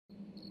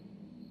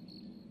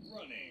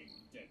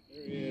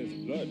There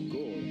is blood,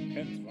 gore,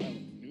 intense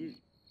violence, nudity.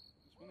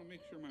 Just want to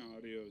make sure my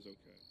audio is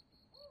okay.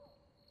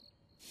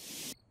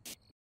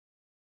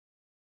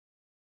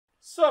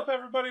 Sup,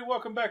 everybody?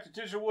 Welcome back to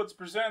Digital Woods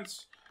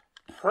Presents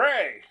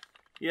PREY.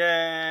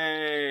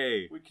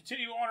 Yay! We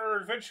continue on our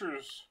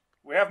adventures.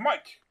 We have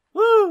Mike,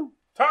 Woo!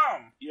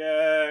 Tom,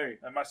 Yay!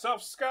 and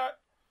myself, Scott.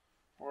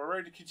 We're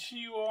ready to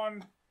continue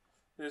on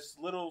this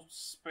little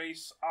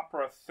space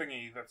opera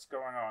thingy that's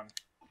going on.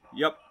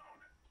 Yep.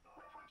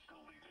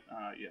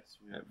 Yes.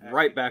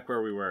 Right back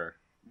where we were.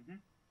 Mm-hmm.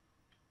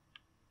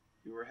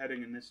 You were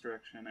heading in this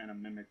direction, and a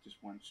mimic just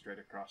went straight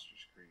across your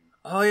screen.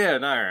 Oh yeah,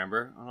 now I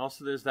remember. And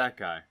also there's that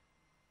guy.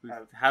 Who's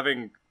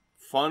having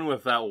fun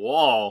with that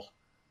wall.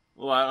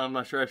 Well, I'm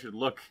not sure I should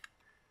look.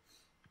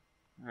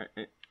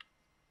 Alright.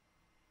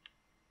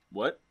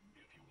 What?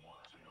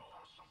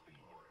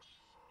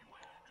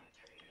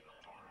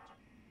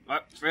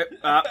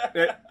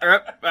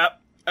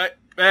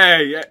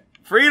 Hey,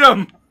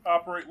 freedom!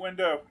 Operate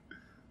window.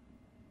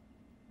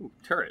 Ooh,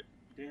 turret.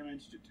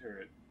 Damaged a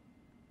turret.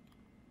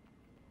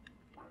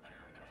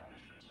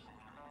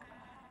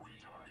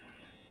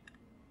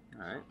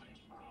 Alright.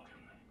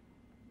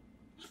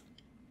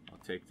 I'll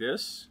take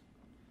this.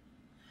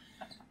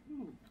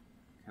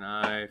 Can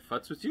I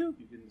futz with you?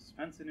 You can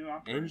dispense a new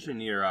operator.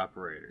 Engineer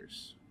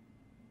operators.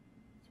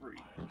 3.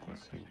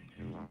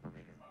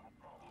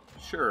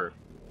 Sure.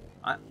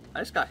 I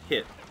just got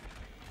hit.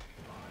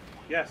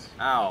 Yes.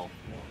 Ow.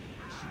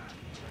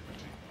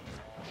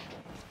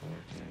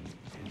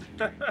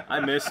 I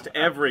missed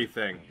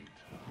everything.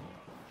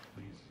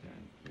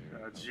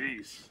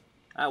 Jeez.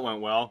 That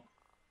went well.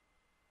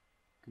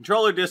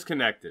 Controller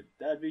disconnected.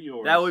 That'd be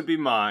yours. That would be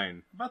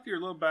mine. About your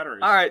low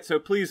batteries. Alright, so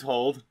please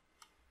hold.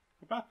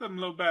 About them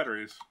low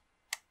batteries.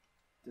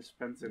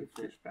 Dispensing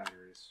fresh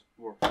batteries.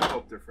 Or I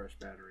hope they're fresh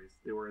batteries.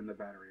 They were in the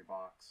battery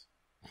box.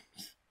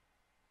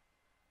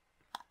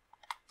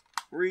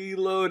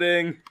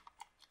 Reloading.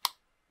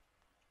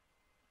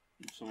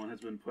 If someone has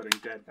been putting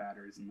dead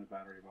batteries in the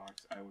battery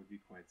box, I would be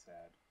quite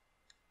sad.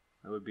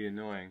 That would be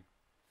annoying.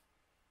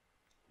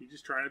 You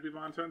just trying to be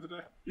monotone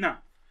today? No.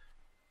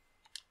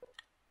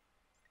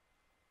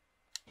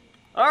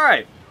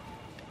 Alright.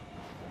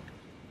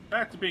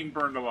 Back to being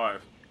burned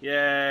alive.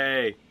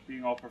 Yay.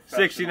 Being all professional.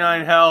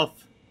 69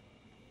 health.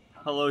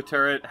 Hello,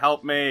 turret.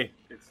 Help me.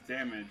 It's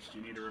damaged.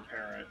 You need to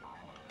repair it.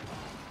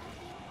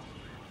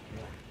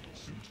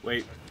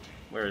 Wait.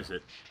 Where is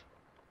it?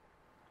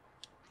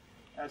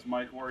 As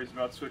Mike worries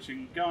about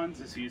switching guns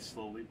as he's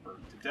slowly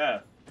burned to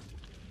death.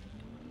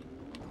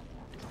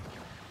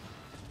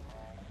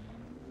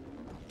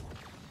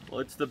 Well,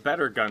 it's the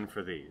better gun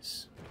for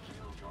these.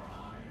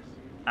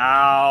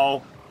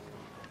 Ow.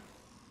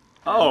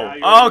 Oh.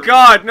 Oh,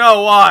 God.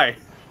 No, why?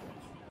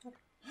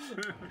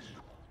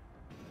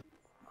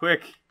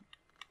 Quick.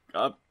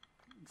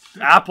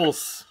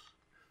 Apples.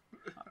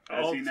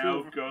 As he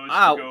now goes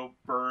Ow. to go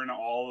burn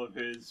all of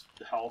his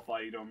health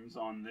items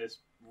on this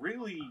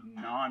really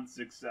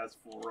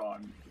non-successful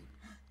run.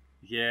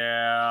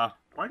 Yeah.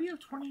 Why do you have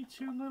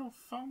 22 little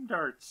foam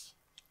darts?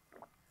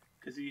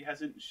 Because he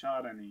hasn't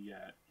shot any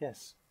yet.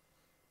 Yes.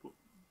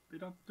 They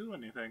don't do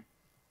anything.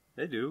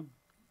 They do.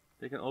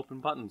 They can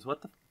open buttons.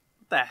 What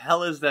the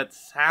hell is that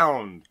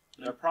sound?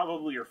 They're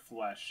probably your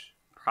flesh.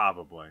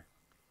 Probably.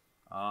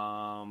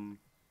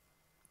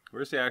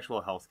 Where's the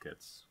actual health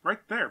kits? Right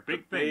there.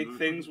 Big thing. Big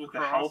things with the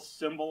Cross. health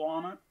symbol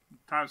on it.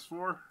 Times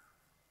 4.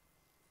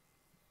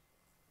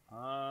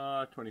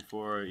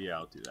 24. Yeah,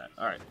 I'll do that.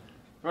 Alright.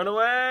 Run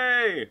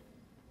away!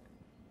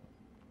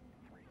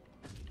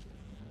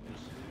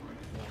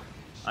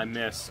 I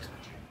missed.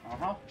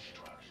 Uh-huh.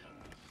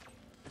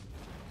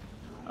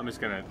 I'm just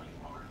gonna,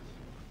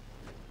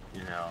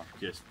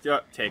 just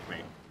take me.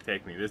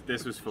 Take me.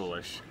 This was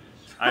foolish.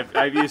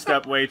 I've used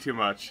up way too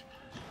much.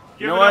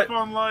 You know what? Give it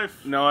up on life.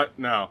 You know what?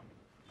 No.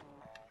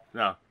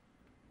 No.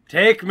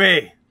 Take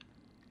me!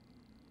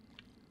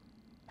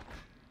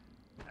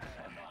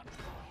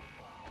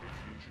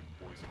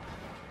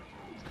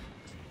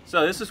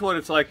 So this is what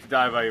it's like to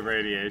die by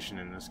radiation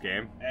in this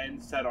game.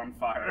 And set on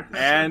fire.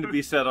 And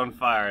be set on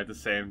fire at the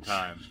same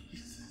time.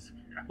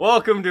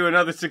 Welcome to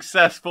another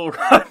successful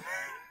run.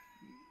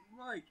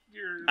 Mike,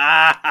 you're...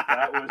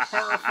 That was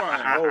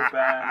horrifying. so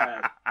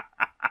bad.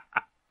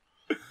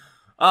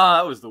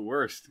 That was the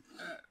worst.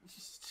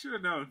 Should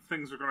have known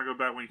things were going to go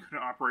bad when you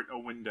couldn't operate a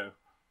window.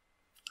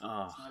 It's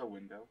not a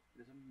window.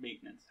 It's a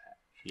maintenance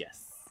hatch.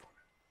 Yes.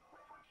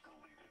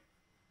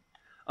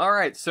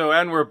 Alright,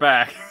 and we're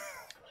back.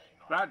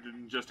 That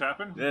didn't just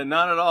happen. Yeah,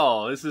 not at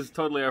all. This is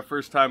totally our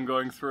first time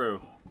going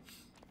through.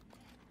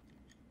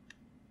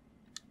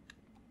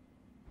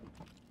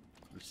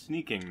 We're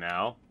sneaking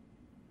now.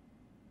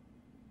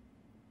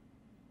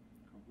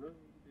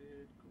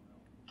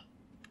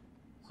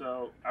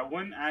 So, I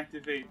wouldn't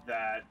activate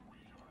that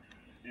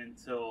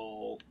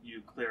until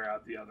you clear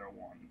out the other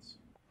ones.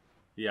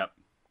 Yep.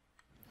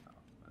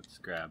 Let's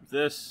grab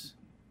this.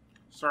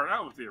 Start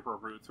out with the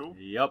appropriate tool.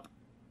 Yep.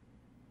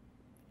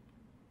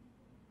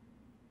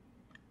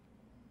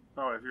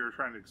 Oh, if you're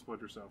trying to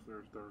explode yourself,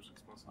 there's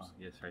explosives. Oh,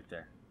 yes, right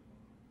there.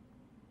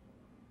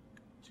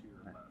 to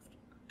your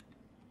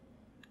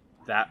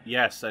left.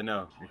 Yes, I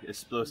know.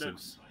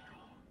 Explosives.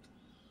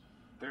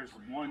 There's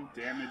one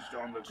damaged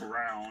on the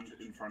ground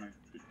in front of.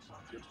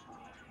 Yep.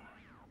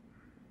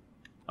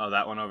 Oh,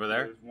 that one over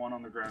there? There's one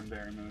on the ground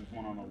there, and then there's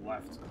one on the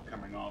left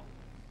coming up.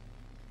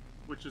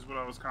 Which is what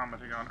I was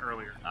commenting on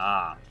earlier.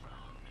 Ah.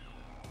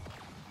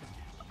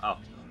 Oh,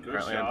 Good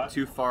apparently shot. I'm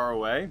too far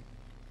away.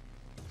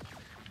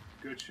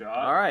 Good shot.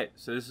 Alright,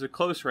 so this is a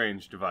close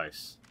range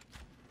device.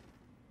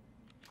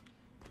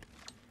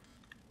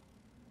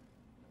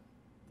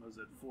 Was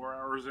it 4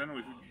 hours in?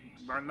 We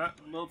learned that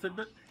little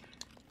tidbit?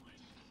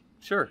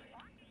 Sure.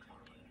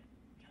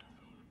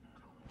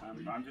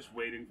 I'm just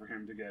waiting for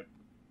him to get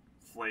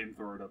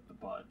flamethrowered up the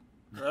butt.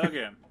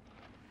 Again.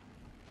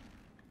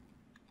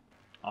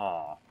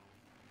 Aw.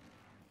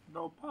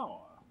 No power.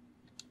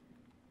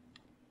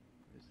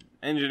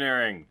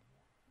 Engineering.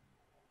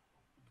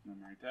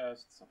 Memory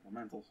test,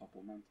 supplemental.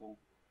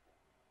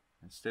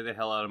 And stay the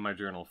hell out of my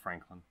journal,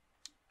 Franklin.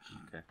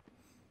 Okay.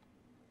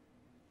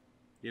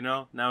 You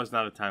know, now is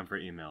not a time for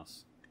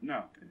emails.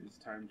 No, it is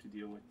time to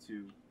deal with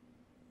 2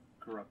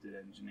 corrupted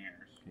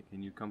engineers. Okay,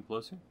 can you come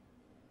closer?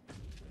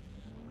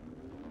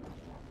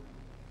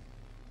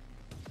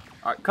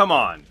 Alright, come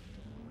on!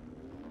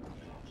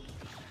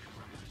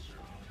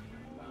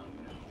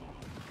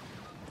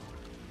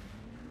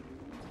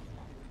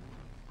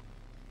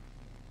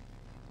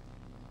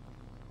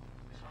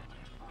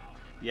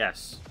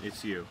 Yes,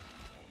 it's you.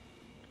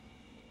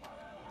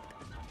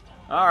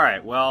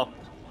 Alright, well...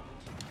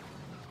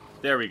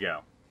 There we go.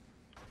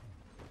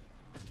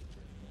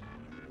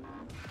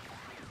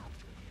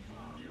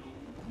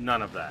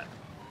 None of that.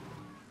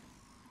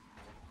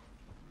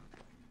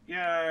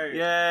 Yay!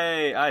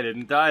 Yay! I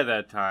didn't die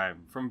that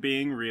time from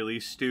being really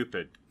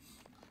stupid.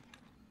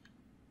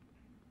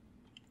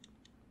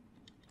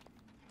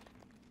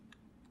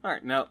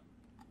 Alright, now,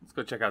 let's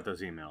go check out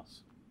those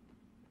emails.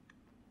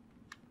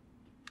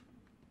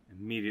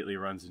 Immediately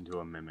runs into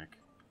a mimic.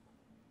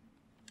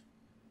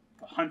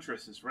 The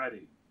Huntress is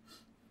ready.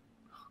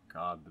 Oh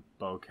god, the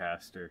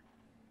bowcaster.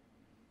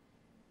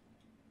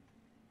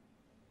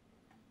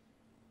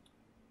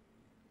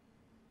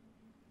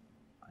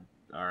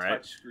 Alright.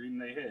 Touch screen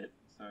they hit,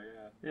 so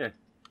yeah. Yeah.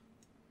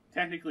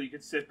 Technically, you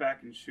could sit back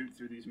and shoot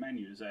through these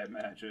menus, I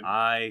imagine.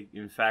 I,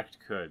 in fact,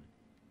 could.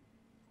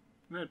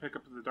 And then pick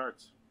up the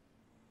darts.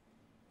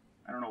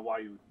 I don't know why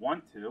you would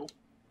want to.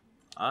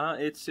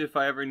 It's if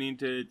I ever need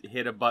to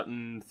hit a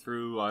button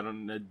through, I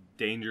don't know, a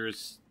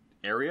dangerous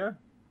area?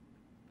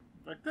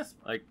 Like this.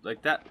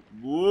 Like that.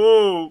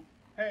 Whoa!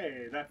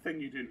 Hey, that thing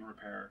you didn't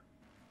repair.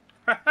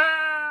 Ha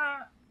ha!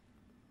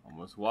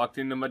 Almost walked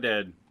into my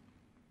dead.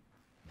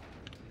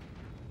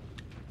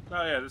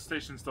 Oh yeah, this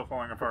station's still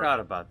falling apart. Forgot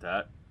about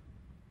that.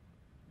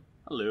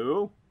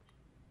 Hello?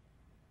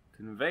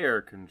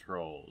 Conveyor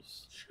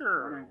controls.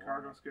 Sure. Running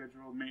cargo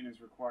schedule,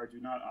 maintenance required. Do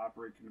not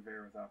operate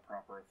conveyor without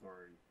proper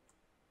authority.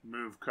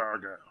 Move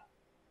cargo.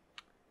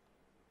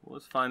 Well,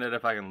 let's find out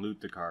if I can loot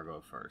the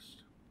cargo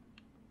first.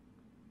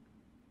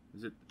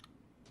 Is it...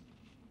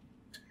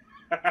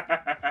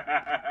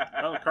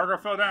 Oh, the cargo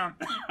fell down.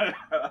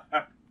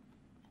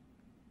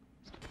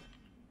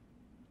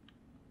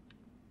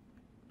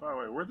 By the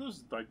way, were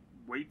those, like,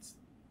 weights?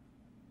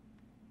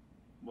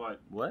 What?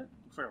 What?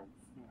 Looks like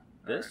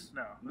a... This?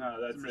 No. No,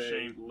 that's a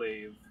machine. a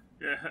lathe.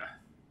 Yeah.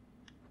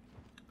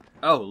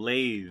 Oh,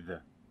 lathe.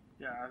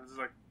 Yeah, this is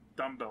like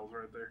dumbbells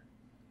right there.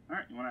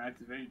 Alright, you want to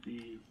activate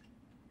the...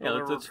 Yeah,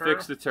 Auto let's repair?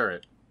 fix the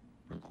turret.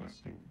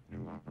 Requesting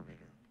new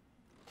operator.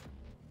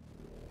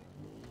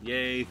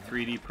 Yay,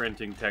 3D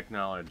printing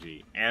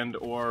technology. And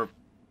or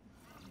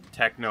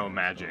techno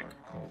magic.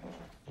 Code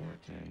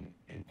 410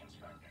 in-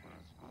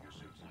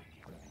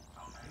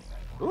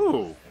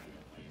 Ooh!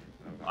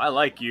 I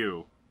like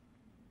you.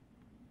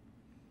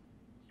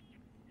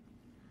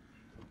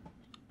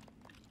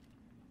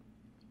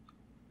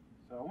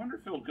 So I wonder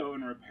if he'll go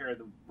and repair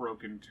the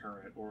broken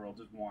turret, or he'll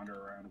just wander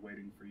around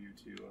waiting for you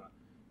to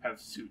have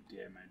suit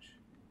damage.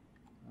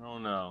 I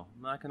don't know.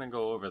 I'm not gonna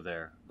go over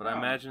there. But I Oh.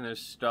 imagine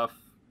there's stuff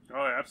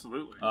Oh, yeah,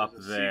 absolutely. up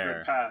There's a there.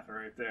 secret path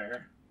right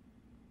there.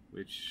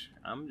 Which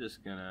I'm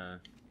just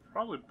gonna...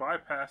 Probably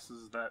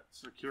bypasses that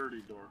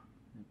security door.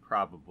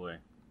 Probably.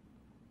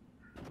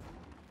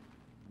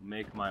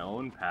 Make my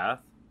own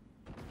path.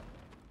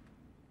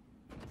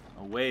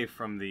 Away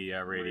from the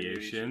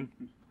radiation.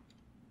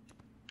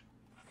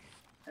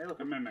 Hey, look,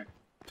 a mimic.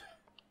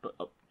 But,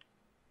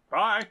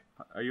 Bye!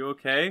 are you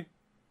okay?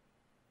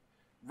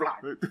 Blah.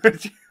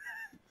 It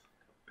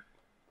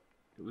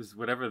was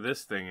whatever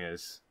this thing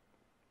is.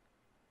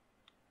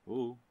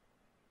 Ooh.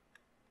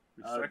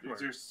 Recycler.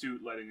 It's your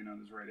suit letting you know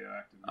there's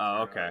radioactive Oh,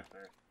 material okay. out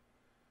there.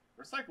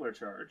 Recycler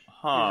charge. You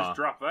Huh. just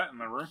drop that in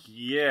the room.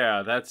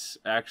 Yeah, that's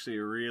actually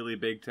a really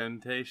big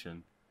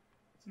temptation.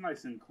 It's a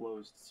nice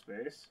enclosed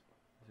space.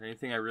 Is there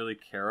anything I really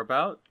care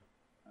about?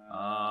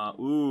 Um,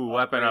 Ooh,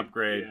 weapon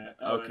upgrade. Yeah.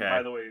 Oh, Okay. And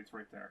by the way, it's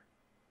right there.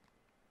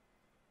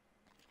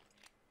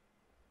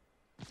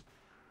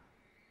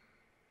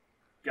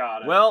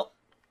 Got it. Well,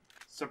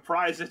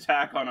 Surprise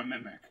attack on a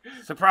mimic.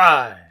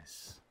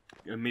 surprise!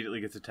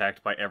 immediately gets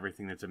attacked by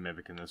everything that's a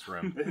mimic in this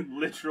room.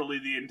 Literally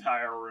the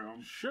entire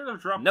room. Should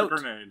have dropped Note. the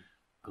grenade.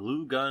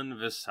 Glue gun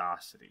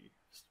viscosity.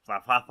 Blah,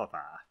 blah, blah, blah.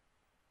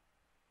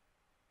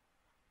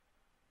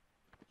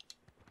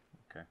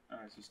 Okay.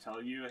 I was just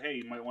telling you, hey,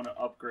 you might want to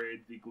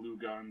upgrade the glue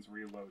gun's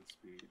reload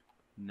speed.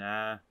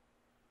 Nah.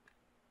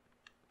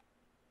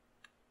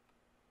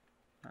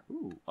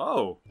 Ooh.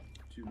 Oh.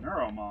 2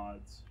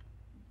 neuromods.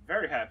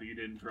 Very happy you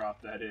didn't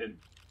drop that in.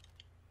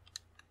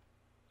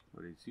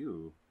 What is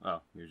you?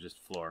 Oh, you're just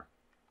floor.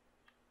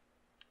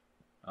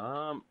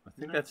 I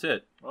think that's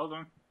it. Well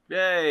done.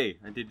 Yay!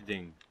 I did a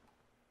ding.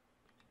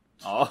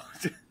 Oh.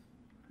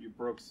 You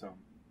broke some.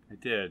 I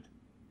did.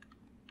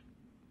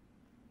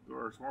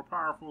 Door's more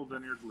powerful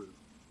than your glue.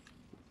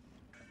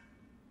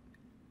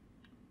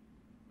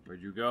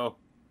 Where'd you go?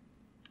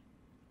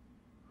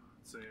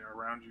 Say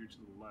around you to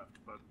the left,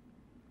 but...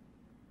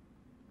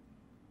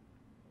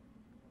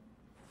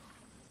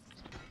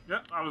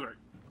 Yep, I was right.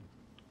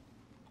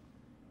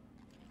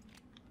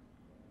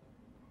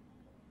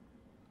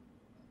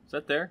 Is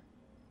that there?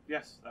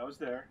 Yes, that was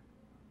there.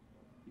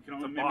 You can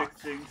only The mimic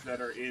box. things that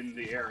are in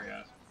the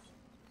area.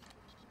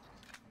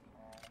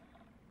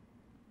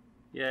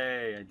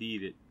 Yay, I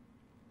did it.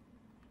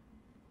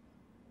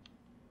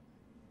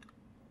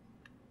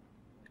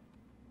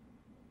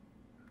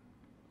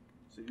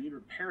 So you need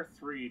repair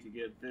 3 to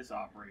get this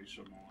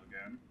operational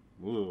again.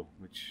 Ooh,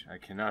 which I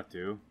cannot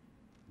do.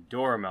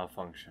 Door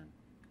malfunction.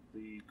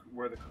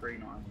 Where the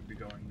crane arm would be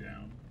going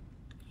down.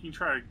 You can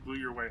try to glue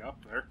your way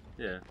up there.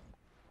 Yeah.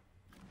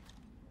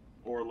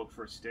 Or look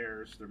for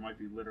stairs. There might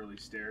be literally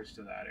stairs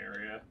to that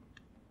area.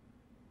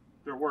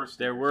 There were stairs.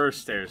 There were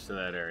stairs to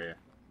that area.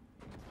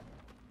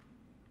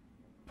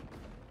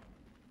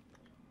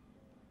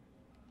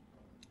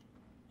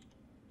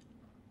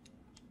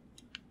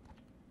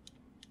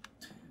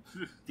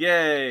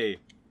 Yay!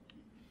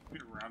 In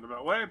a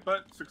roundabout way,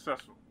 but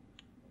successful.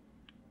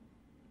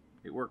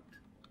 It worked.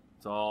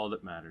 It's all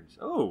that matters.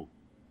 Oh!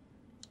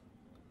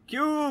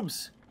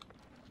 Cubes!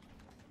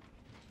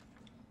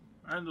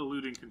 And the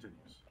looting continues.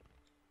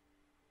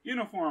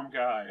 Uniform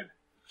guide.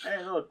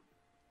 Hey, look.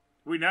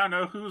 We now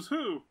know who's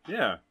who.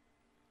 Yeah.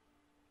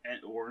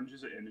 And orange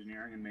is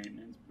engineering and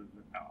maintenance. Blue,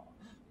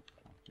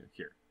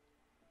 Here.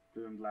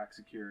 blue and black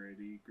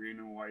security. Green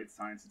and white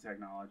science and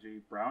technology.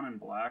 Brown and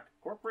black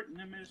corporate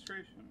and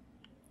administration.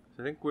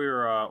 So I think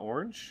we're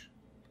orange.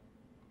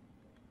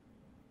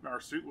 Our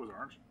suit was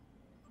orange.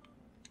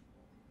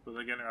 But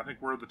again, I think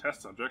we're the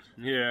test subject.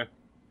 Yeah.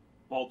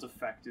 Bolt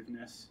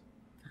effectiveness.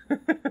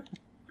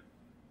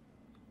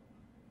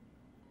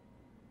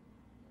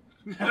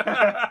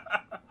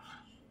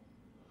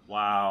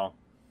 Wow.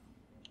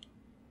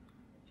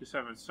 Just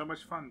having so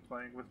much fun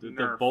playing with The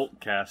Nerf. bolt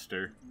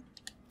caster.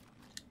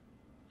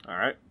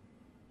 Alright.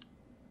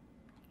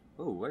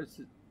 Ooh, what is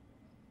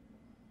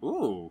it?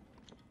 Ooh.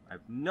 I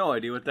have no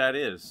idea what that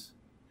is.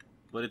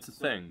 But it's a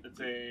thing. It's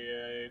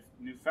a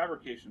new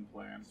fabrication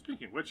plan.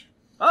 Speaking of which,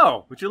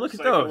 Oh, would you look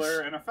at those?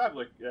 Recycler and a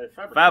fabricator.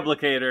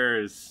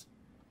 Fabricators.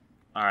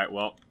 Alright,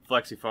 well,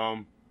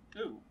 Flexifoam.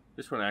 Ooh,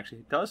 This one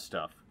actually does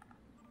stuff.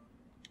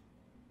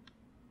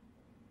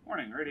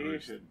 warning,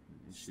 radiation.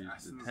 Issues the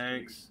Assassin's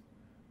tanks.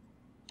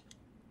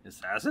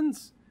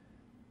 Assassins?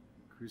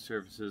 Crew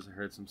services. I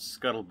heard some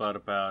scuttlebutt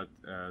about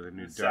the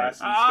new dart. Assassin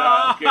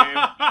style game.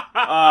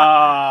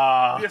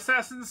 Ah! the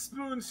assassin's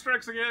spoon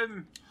strikes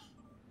again.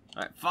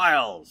 Alright,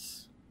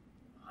 files.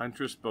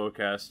 Huntress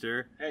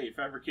Bowcaster. Hey,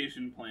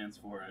 fabrication plans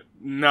for it.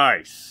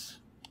 Nice.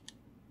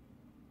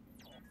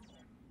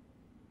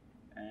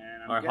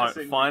 And Our I'm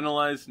guessing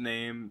finalized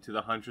name to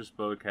the Huntress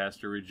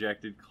Bowcaster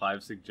rejected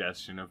Clive's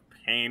suggestion of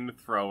Pain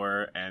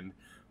Thrower and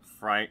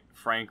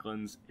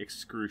Franklin's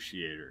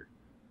Excruciator.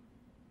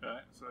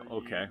 So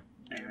Okay.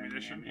 The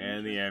ammunition.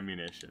 And the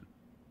ammunition.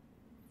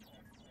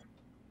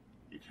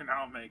 You can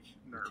now make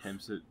Nerf.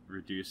 Attempts at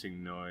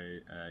reducing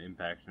noise,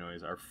 impact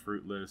noise are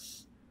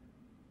fruitless.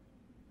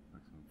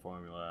 Maximum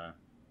formula.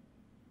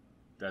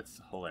 That's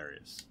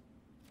hilarious.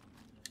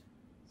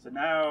 So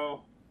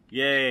now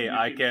Yay, You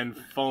I can-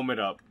 can foam it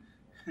up.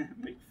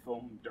 make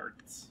foam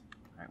darts.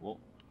 Alright, well,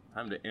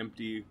 time to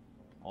empty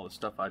all the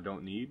stuff I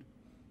don't need.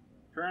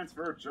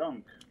 Transfer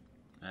junk.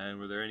 And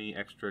were there any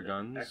extra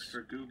guns?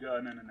 Extra goo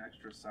gun and an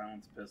extra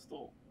silence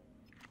pistol.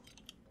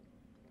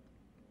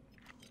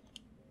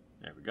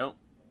 There we go.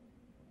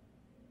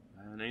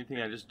 And anything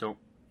I just don't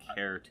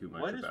care too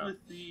much What is about.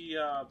 with the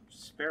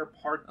spare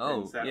part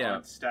Oh, things that yeah.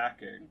 aren't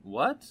stacking?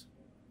 What?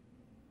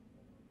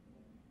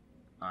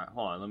 Alright,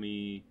 hold on, let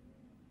me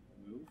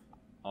Move.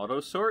 auto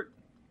sort?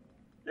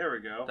 There we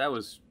go. That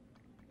was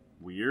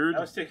weird.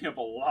 That was taking up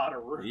a lot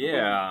of room.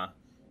 Yeah.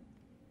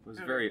 It was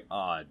very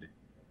odd.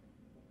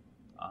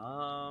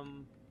 I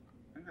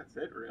think that's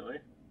it, really.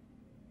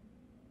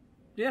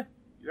 Yeah.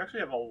 You actually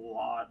have a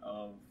lot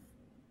of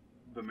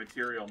the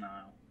material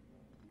now.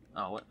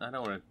 Oh, what? I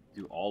don't want to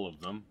do all of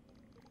them.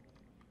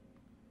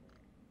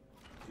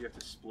 You have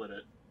to split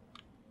it.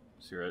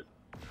 See it.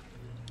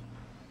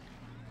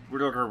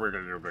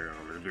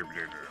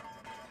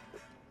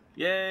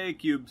 Yay,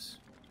 cubes.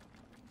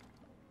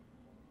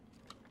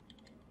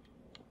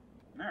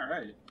 All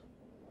right.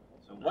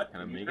 So what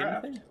Can I you make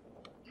craft? anything?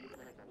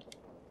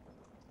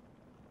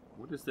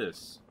 What is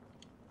this?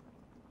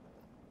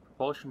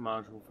 Propulsion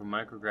module for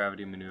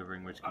microgravity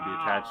maneuvering, which can be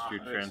attached to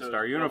your Alright, so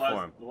TranStar it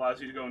uniform.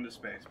 allows you to go into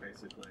space,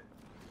 basically.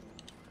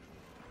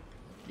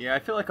 Yeah, I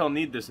feel like I'll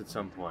need this at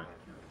some point.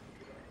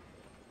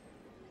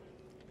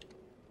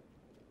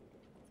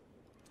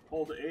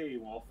 Hold A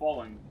while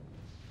falling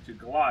to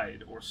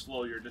glide or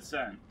slow your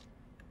descent.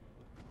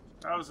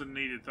 That was a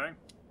needed thing.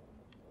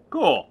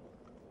 Cool!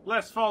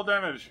 Less fall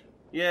damage.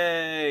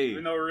 Yay!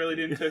 Even though it really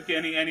didn't took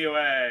any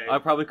anyway. I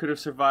probably could have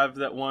survived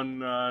that one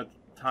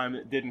time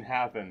it didn't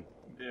happen.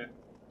 Yeah.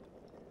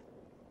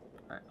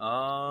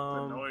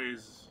 Alright, The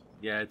noise.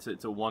 yeah, it's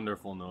a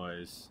wonderful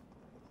noise.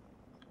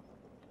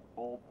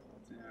 Hold.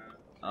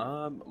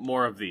 Yeah.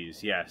 More of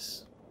these,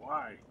 yes.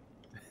 Why?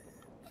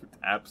 For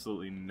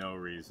absolutely no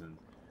reason.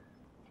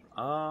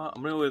 I'm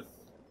gonna go with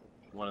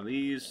one of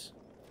these.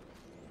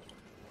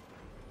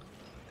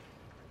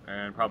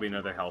 And probably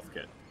another health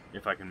kit,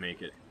 if I can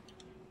make it.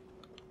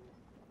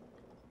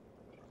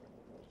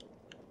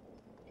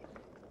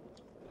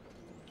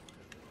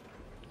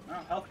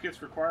 Well, health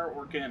kits require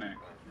organic.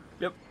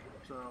 Yep.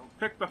 So,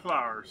 pick the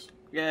flowers.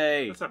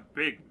 Yay! That's a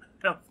big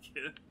health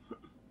kit.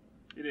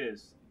 It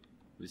is.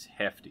 It was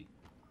hefty.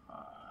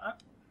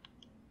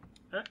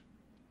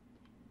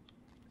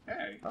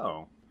 Hey.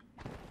 Oh.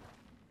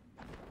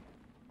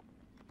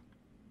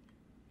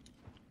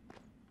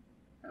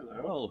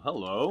 Hello. Well,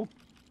 hello.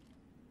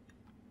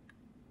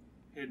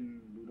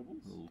 Hidden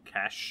lootables. Little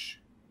cash.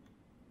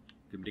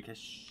 Give me the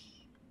cash.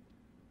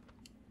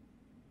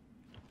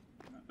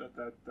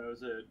 That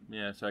was it.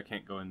 Yeah, so I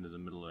can't go into the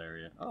middle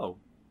area. Oh.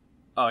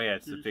 Oh, yeah,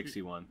 it's the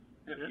fixie one.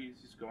 Yep, Yeah.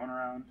 he's just going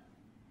around,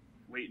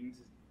 waiting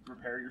to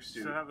repair your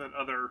suit. So have that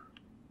other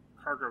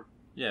cargo.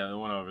 Yeah, the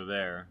one over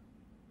there.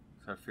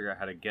 So I figure out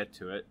how to get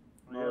to it.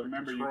 Well,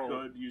 remember, you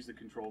control. could use the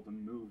control to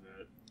move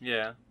it.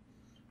 Yeah.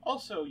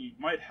 Also, you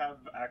might have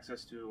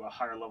access to a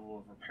higher level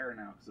of repair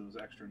now because of those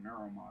extra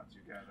neuromods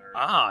you gather.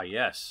 Ah,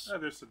 yes. Oh,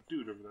 there's a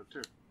dude over there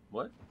too.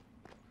 What?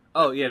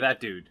 Oh, yeah, that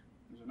dude.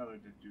 There's another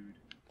dude.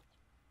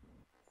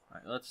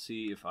 Alright, let's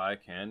see if I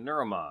can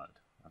neuromod.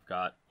 I've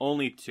got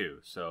only 2,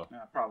 so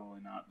Nah, probably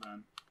not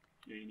then.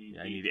 Yeah, you need.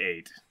 yeah, I need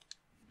 8.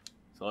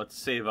 So let's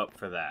save up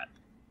for that.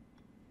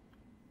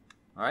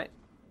 Alright,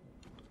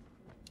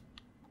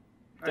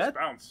 Nice That-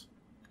 bounce.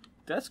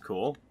 that's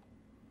cool.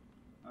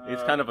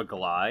 It's kind of a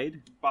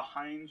glide.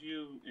 behind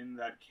you in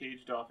that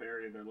caged off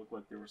area. There looked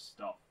like there was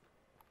stuff.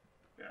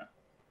 Yeah.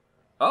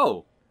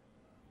 Oh!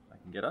 I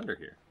can get under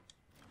here.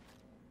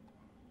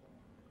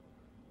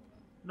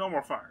 No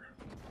more fire.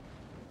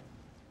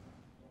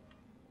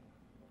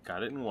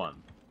 Got it in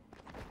 1.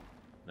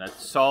 That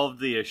solved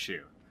the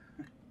issue.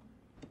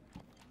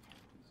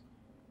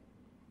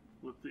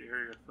 Let the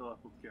area fill up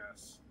with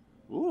gas.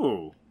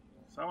 Ooh!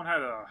 Someone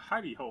had a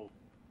hidey hole.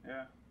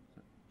 Yeah.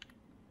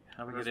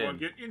 How do we Does get one in?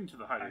 get into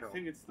the hidey I hole?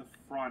 think it's the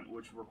front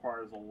which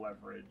requires a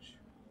leverage.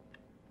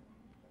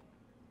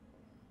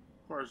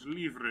 Requires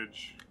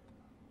leverage.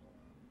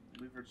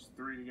 Leverage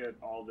 3 to get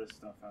all this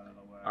stuff out of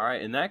the way.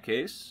 Alright, in that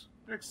case...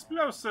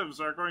 Explosives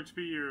are going to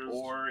be used.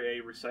 Or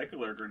a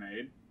recycler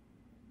grenade.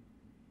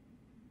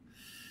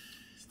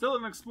 Still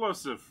an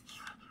explosive.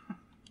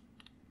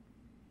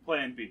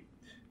 Plan B.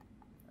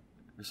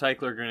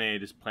 Recycler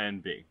grenade is plan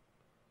B.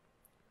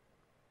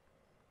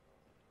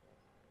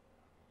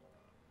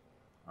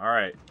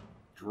 Alright.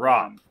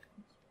 Drop.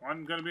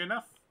 One gonna be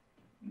enough?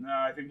 No,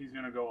 I think he's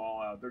gonna go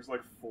all out. There's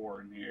like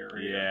 4 in the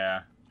area. Yeah.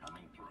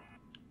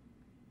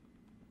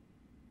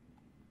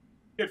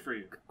 Good for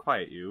you.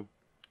 Quiet you.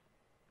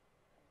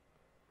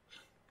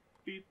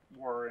 Beep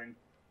worrying.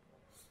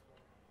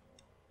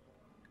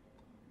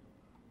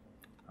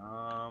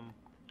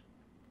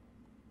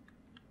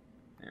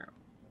 There.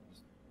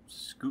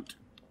 Scoot.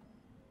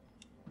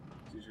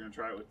 So he's gonna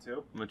try it with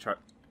 2. I'm gonna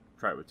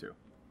try it with 2.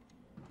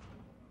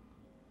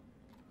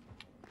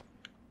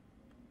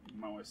 You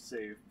might want to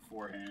save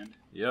beforehand.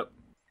 Yep.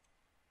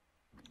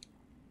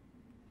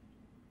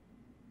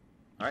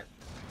 Alright.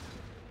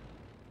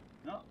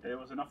 No, it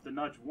was enough to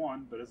nudge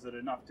 1, but is it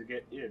enough to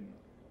get in?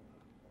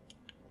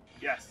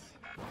 Yes.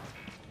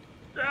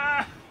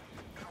 Ah!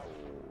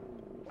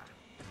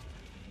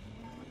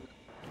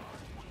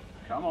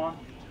 Come on.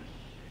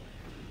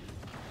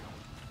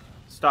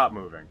 Stop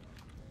moving.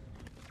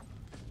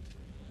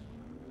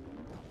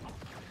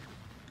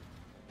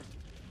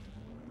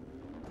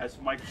 As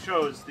Mike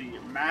shows the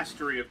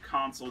mastery of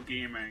console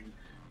gaming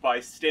by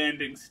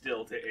standing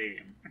still to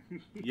aim.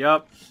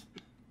 Yep.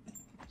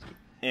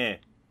 Eh.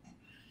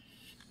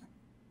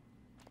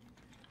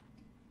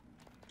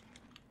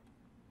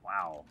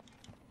 Wow.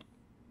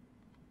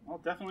 Well,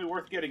 definitely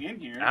worth getting in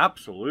here.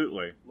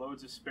 Absolutely.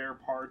 Loads of spare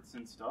parts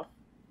and stuff.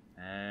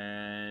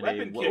 And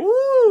Weapon a... kit.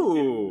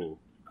 Ooh!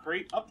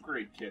 Great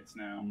upgrade kits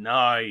now.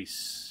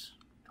 Nice.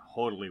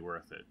 Totally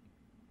worth it.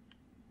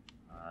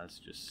 That's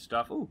just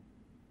stuff. Ooh.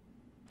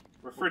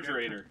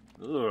 Refrigerator.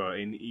 Ooh,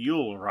 an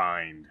eel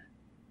rind.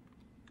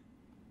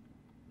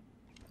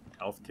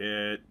 Health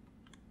kit.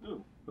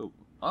 Ooh. Ooh.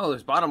 Oh,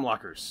 there's bottom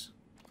lockers.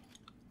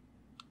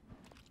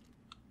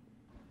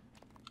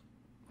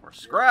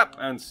 more scrap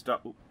and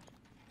stuff. We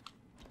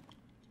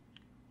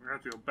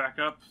have to go back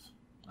up.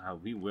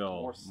 We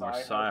will. More More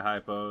psi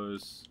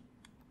hypos.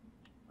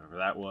 Whatever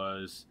that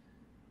was.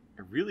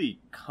 A really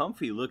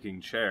comfy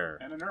looking chair.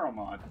 And a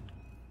neuromod.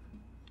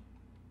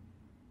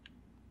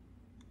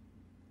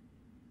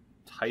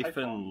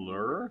 Typhon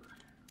lure?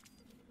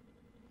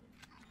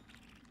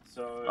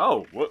 So.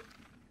 Oh, what?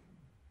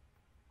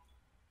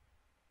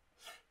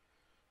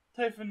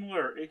 Typhon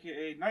lure,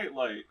 aka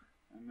nightlight,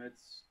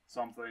 emits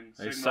something.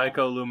 A Signal.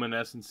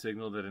 psycholuminescent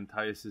signal that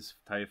entices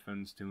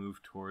typhons to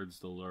move towards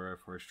the lure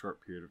for a short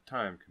period of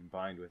time,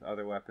 combined with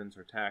other weapons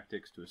or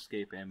tactics to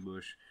escape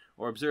ambush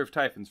or observe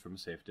typhons from a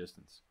safe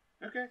distance.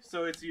 Okay,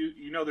 so it's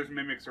you know there's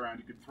mimics around.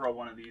 You could throw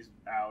one of these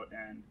out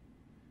and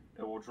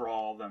it will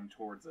draw them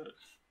towards it.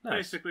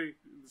 Nice. Basically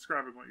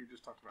describing what you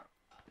just talked about.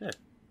 Yeah.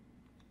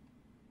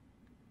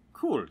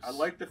 Cool. I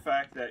like the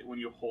fact that when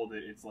you hold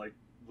it, it's like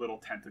little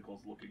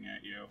tentacles looking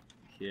at you.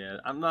 Yeah,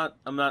 I'm not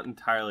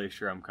entirely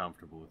sure I'm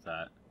comfortable with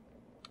that.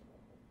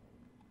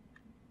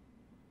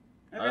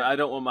 Okay. I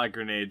don't want my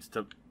grenades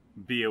to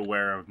be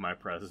aware of my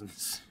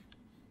presence.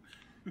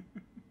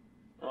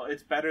 Well,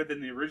 it's better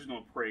than the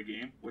original Prey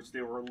game, which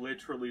they were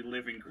literally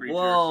living creatures.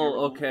 Whoa, you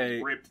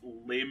okay. ripped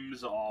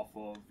limbs off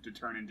of to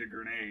turn into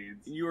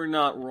grenades. You are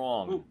not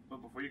wrong. Ooh,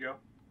 but before you go,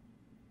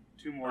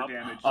 2 more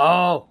damage.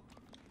 Oh!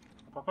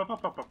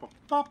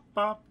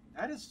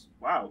 That is,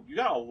 wow, you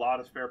got a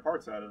lot of spare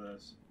parts out of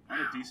this. And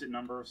a decent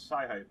number of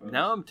psi hypos.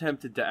 Now I'm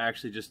tempted to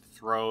actually just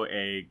throw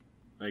a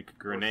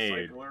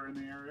grenade. Recycler in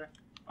the area.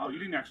 Oh, you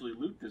didn't actually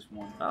loot this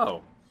one.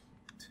 Oh,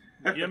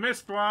 You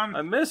missed one.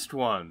 I missed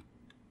one.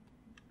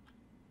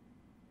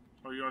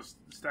 Oh, you want to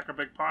stack a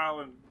big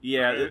pile and...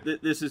 Yeah,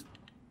 this is.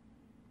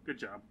 Good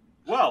job.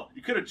 Well,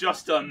 you could have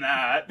just done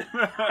that.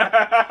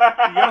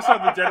 You also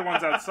have the dead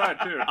ones outside,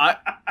 too. I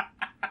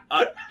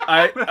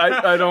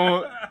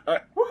don't.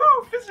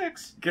 Woohoo!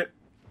 Physics! Get.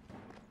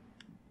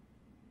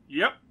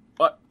 Yep.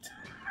 What?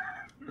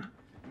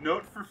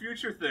 Note for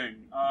future thing.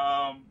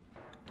 Oh,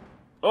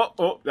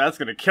 that's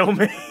gonna kill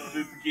me.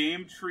 The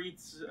game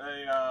treats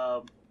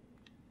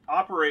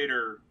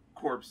operator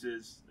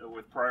corpses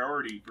with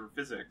priority for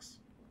physics.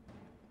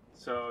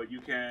 So you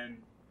can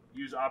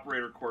use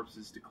operator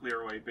corpses to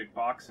clear away big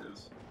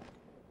boxes.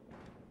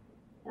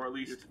 Or at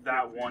least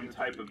that one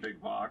type of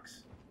big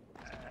box.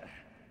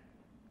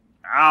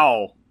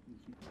 Ow.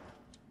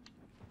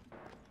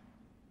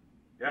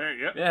 Yeah,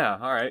 yep. Yeah,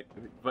 alright.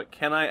 But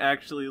can I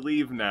actually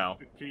leave now?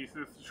 Can you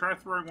try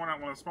throwing one at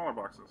one of the smaller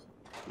boxes?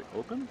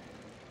 Open?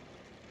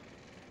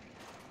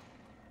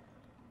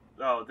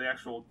 Oh, the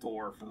actual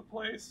door for the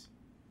place.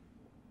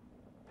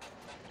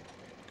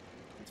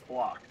 It's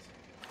blocked.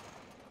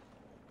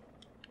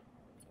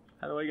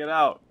 How do I get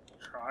out?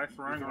 Try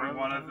throwing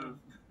one of the...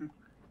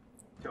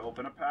 to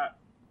open a pat.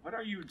 What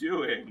are you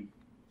doing?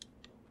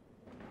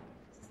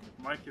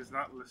 Mike is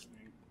not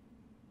listening.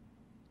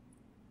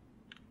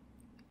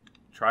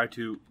 Try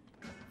to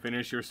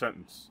finish your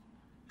sentence.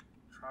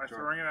 Try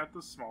throwing it at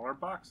the smaller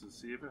boxes.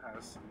 See if it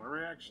has similar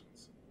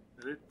reactions.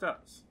 And it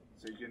does.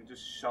 So you can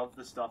just shove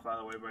the stuff out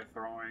of the way by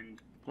throwing...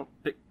 Oh,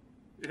 pick.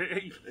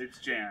 It's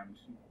jammed.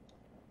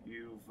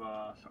 You've,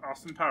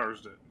 Austin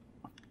Powers it.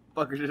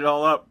 Fuckered it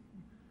all up.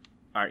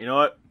 Alright, you know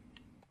what?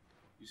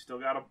 You still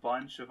got a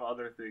bunch of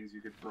other things you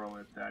could throw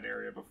at that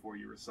area before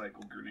you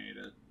recycle grenade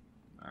it.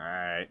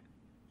 Alright.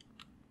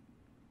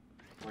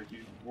 Like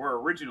you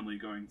were originally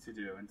going to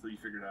do until you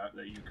figured out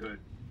that you could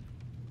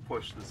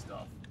push the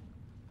stuff.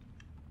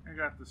 I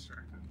got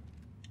distracted.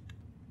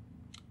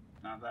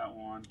 Not that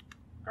one.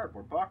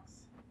 Cardboard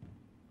box.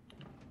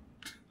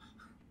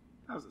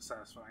 That was a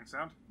satisfying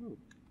sound. Ooh.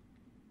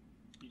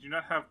 You do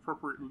not have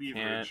appropriate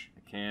leverage.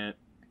 I can't.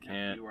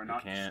 You are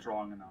not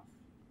strong enough.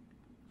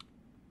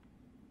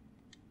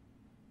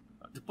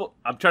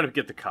 I'm trying to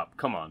get the cup.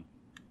 Come on.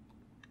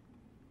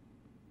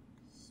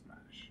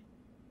 Smash.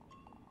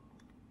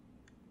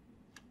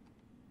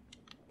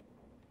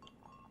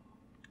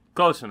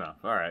 Close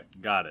enough. Alright,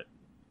 got it.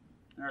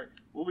 Alright,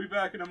 we'll be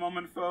back in a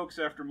moment, folks,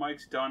 after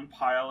Mike's done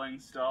piling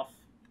stuff.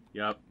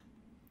 Yep.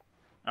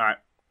 Alright.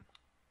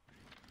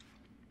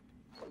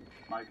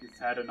 Mike has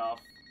had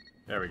enough.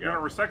 There we go. You're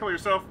gonna recycle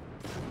yourself?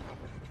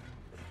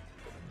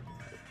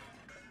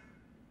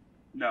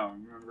 No,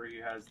 remember he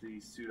has the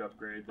suit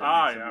upgrade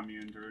that makes him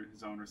immune to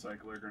his own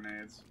recycler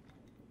grenades.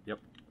 Yep.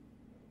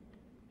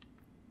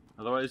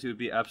 Otherwise, you would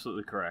be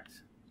absolutely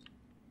correct.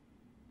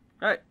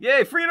 Alright,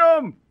 yay,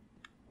 freedom!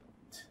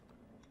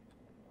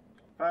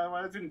 By the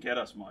way, that didn't get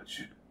us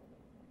much.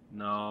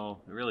 No,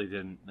 it really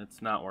didn't.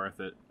 It's not worth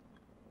it.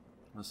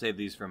 I'll save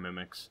these for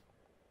mimics.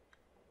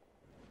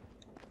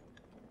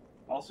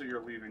 Also,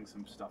 you're leaving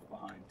some stuff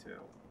behind,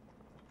 too.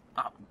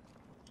 Ah.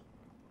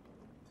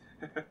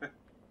 I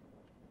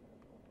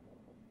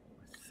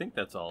think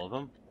that's all of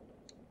them.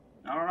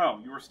 I don't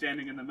know. You were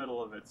standing in the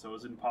middle of it, so it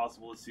was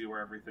impossible to see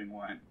where everything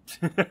went.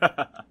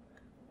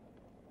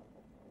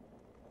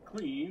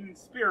 Clean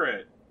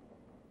spirit.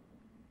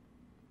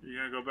 Are you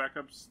gonna go back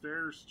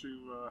upstairs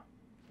to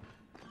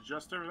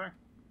adjust everything?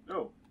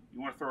 Oh,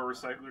 you want to throw a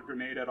recycler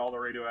grenade at all the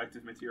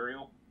radioactive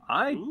material?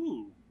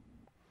 Ooh.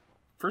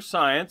 For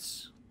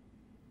science,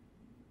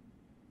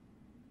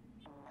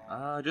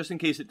 just in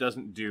case it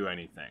doesn't do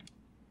anything.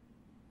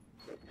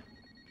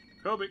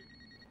 Kobe.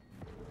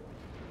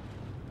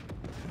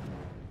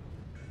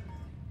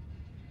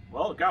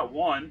 Well, it got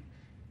one.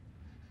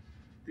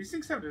 These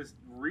things have this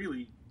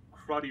really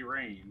cruddy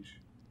range.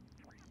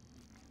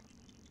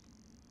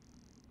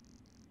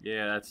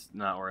 Yeah, that's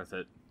not worth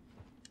it.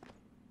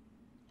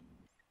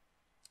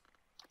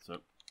 So,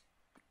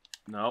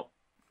 no.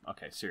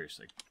 Okay,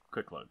 seriously.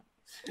 Quick load.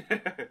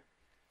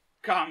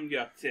 Calm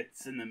your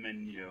tits in the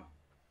menu.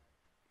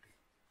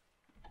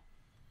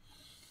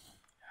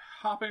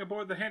 Hopping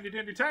aboard the handy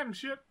dandy time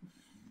ship.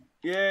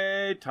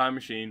 Yay, time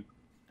machine.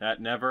 That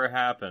never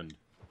happened.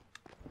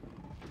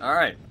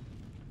 Alright.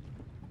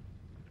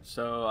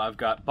 So I've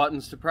got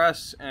buttons to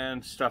press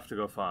and stuff to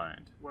go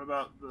find. What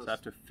about this? So I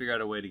have to figure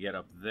out a way to get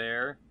up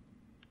there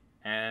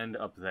and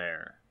up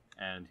there.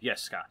 And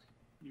yes, Scott.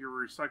 You're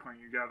recycling.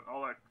 You got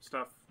all that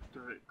stuff to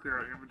clear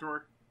out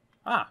inventory.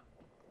 Ah,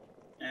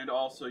 And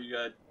also, you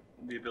got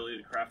the ability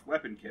to craft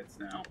weapon kits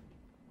now.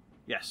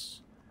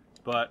 yes.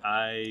 But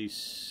I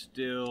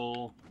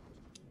still...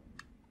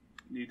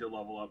 Need to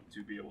level up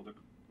to be able to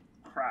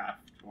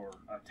craft or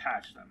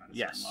attach them at a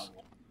Yes. certain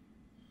level.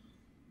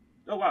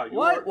 Oh wow!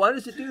 What? Why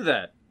does it do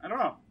that? I don't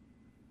know.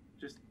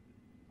 Just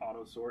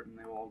auto sort and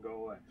they will all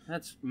go away.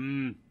 That's...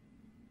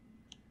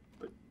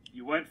 But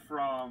you went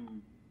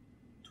from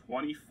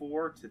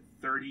 24 to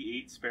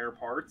 38 spare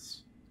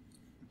parts.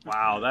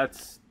 Wow,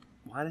 that's...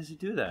 Why does it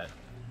do that?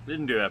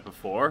 Didn't do that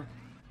before.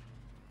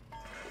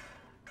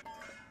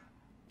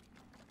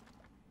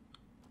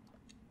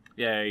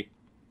 Yay.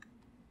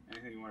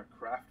 Anything you want to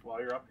craft while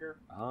you're up here?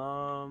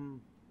 I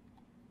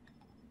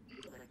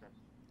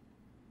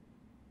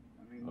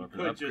mean, you Open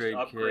could just upgrade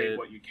upgrade kit.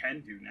 what you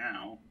can do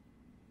now.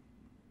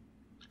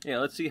 Yeah,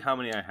 let's see how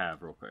many I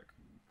have real quick.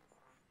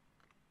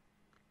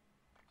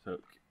 So,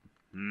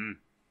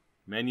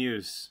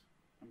 menus.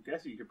 I'm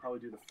guessing you could probably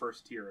do the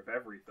first tier of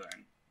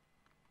everything.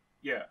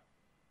 Yeah.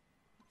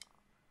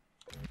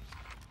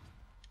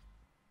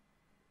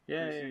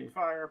 Yay. Increasing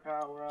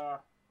firepower.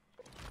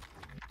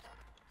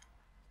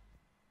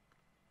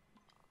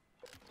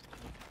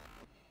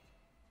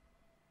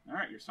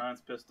 Alright, your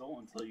science pistol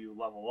until you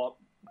level up.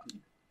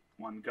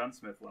 One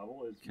gunsmith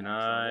level is Can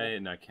max I? level.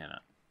 No, I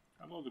cannot.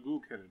 I love the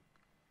ghoul kitted.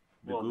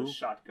 The Well, goo? the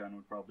shotgun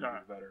would probably Yeah.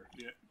 be better.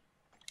 Yeah.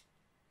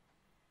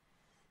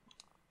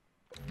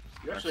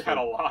 You actually had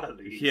a lot of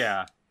these.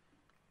 Yeah.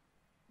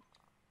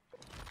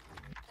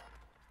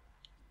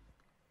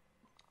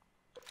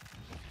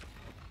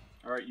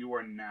 Alright, you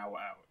are now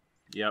out.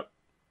 Yep.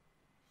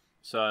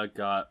 So I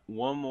got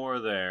one more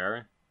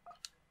there.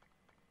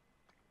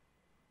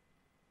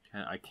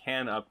 I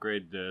can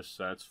upgrade this,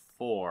 so that's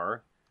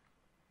 4.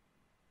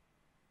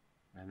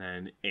 And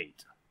then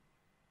 8.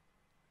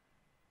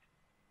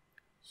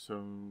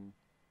 So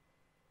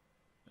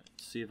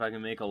let's see if I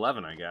can make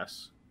 11, I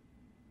guess.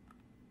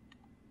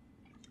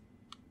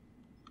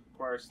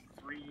 Requires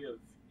 3 of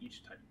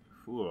each type.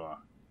 Ooh.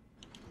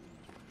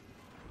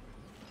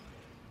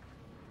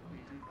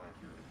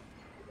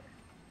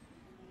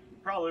 You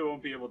probably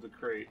won't be able to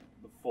create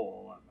the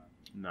full 11.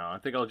 No, I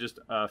think I'll just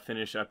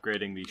finish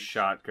upgrading the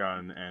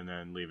shotgun and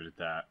then leave it at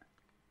that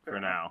Fair for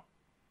enough. now.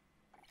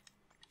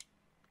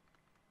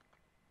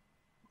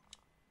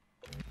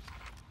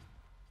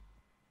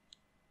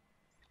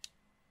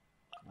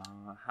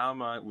 How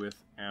am I with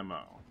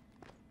ammo?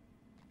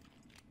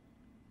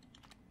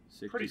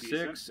 Pretty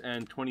 66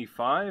 and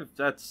 25?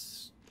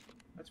 That's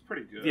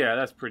pretty good. yeah,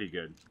 that's pretty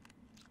good.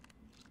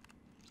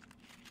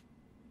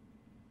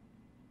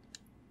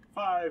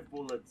 5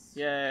 bullets.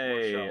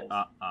 Yay! More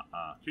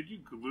shells. Could you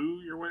glue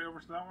your way over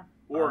to that one?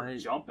 Or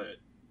jump it.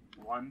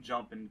 1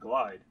 jump and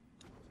glide.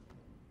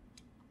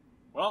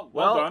 Well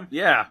Well, done.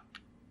 yeah.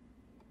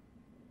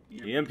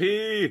 EMP.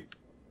 EMP.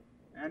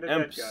 And a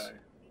Emps. dead guy.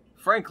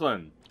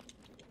 Franklin.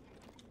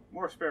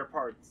 More spare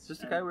parts. Is this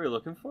the and- guy we were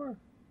looking for?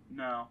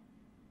 No.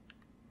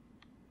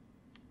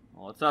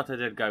 Well, it's not the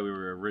dead guy we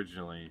were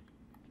originally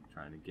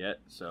trying to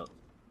get. So,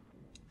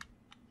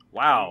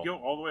 wow. You go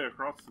all the way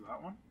across to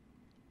that one?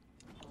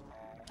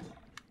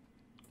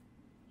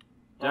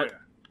 Oh That- yeah.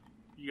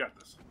 You got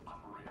this.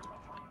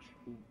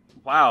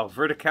 Wow,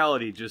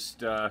 verticality just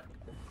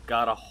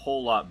got a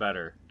whole lot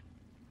better.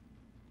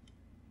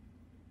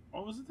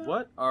 What was it then?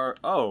 What are...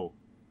 Oh.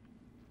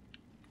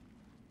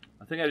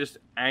 I think I just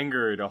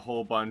angered a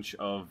whole bunch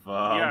of...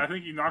 Yeah, I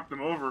think you knocked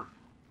them over.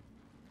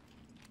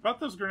 About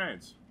those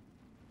grenades.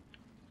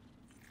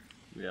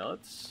 Yeah,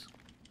 let's...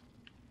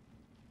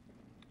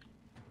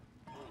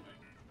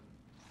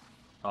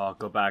 Oh, I'll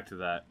go back to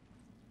that.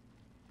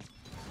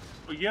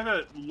 Well, you have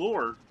that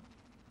lure.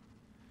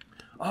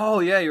 Oh,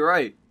 yeah, you're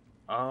right.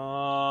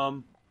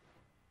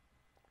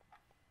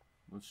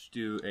 Let's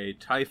do a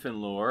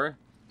Typhon lure.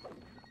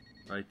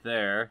 Right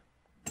there.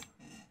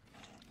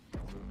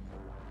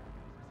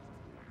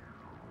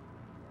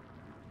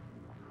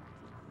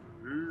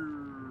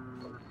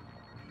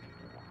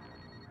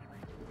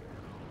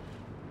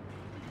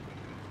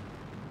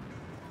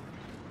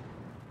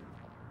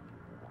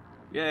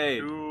 Yay!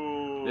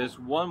 Ooh. There's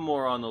one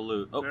more on the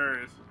loot. Oh, There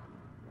it is.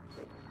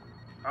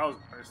 That was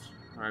nice.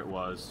 there it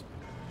was.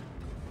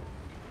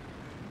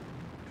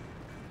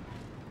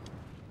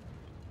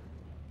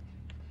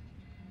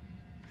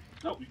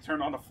 Nope, you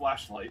turned on a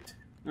flashlight.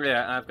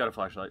 Yeah, I've got a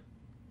flashlight.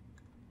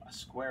 A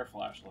square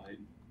flashlight.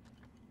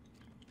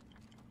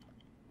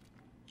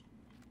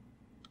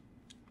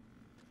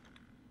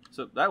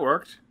 So that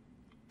worked.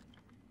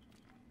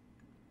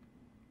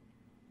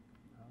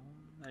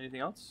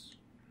 Anything else?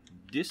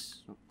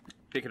 This?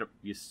 Pick it up.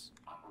 Yes.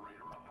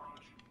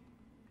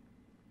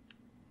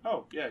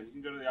 Oh, yeah, you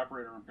can go to the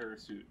operator and repair a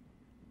suit.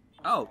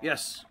 Oh,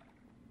 yes.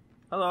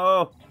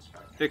 Hello.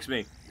 Fix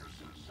me.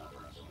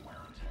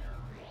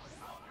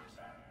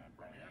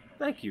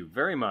 Thank you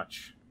very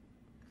much.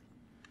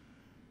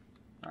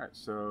 Alright,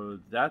 so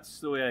that's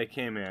the way I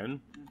came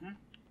in. Mm-hmm.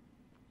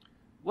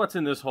 What's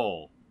in this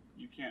hole?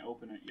 You can't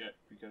open it yet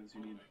because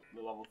you need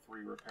the level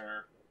 3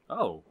 repair.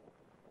 Oh,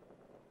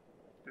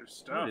 There's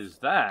stuff. what is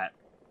that?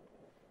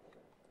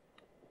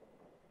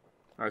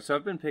 Alright, so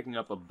I've been picking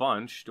up a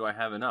bunch. Do I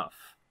have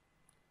enough?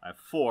 I have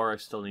 4. I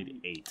still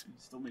need 8. You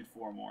still need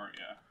 4 more,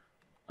 yeah.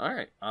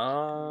 Alright,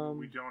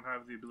 We don't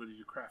have the ability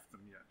to craft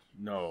them yet.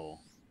 no.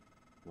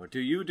 What do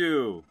you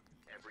do?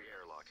 Every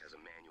airlock has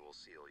a manual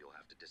seal you'll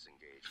have to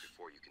disengage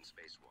before you can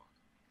spacewalk.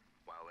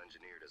 While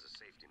engineered as a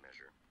safety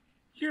measure.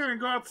 Kieran,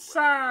 go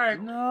outside!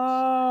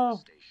 No.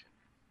 Station.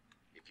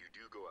 If you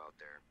do go out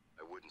there,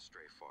 I wouldn't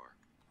stray far.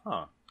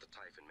 Huh. The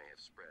typhon may have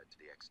spread to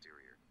the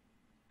exterior.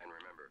 And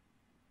remember,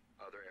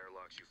 other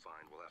airlocks you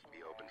find will have to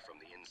be opened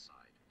from the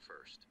inside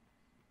first.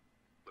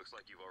 Looks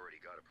like you've already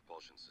got a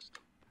propulsion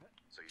system,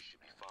 so you should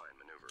be fine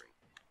maneuvering.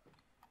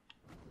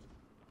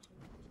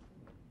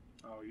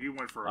 Oh, you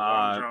went for a long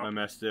I jump.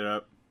 messed it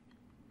up.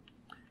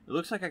 It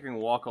looks like I can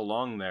walk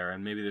along there,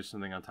 and maybe there's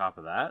something on top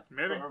of that.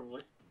 Maybe.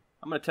 Probably.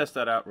 I'm gonna test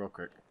that out real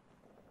quick.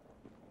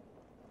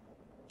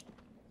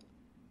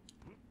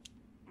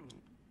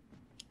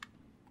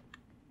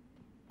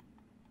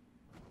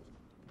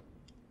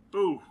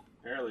 Ooh.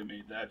 Barely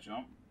made that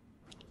jump.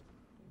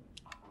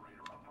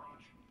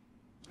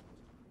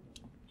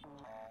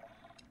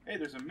 Hey,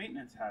 there's a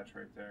maintenance hatch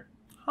right there.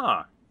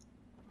 Huh.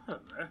 Hello.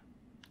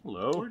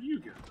 Hello. Where'd you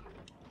go?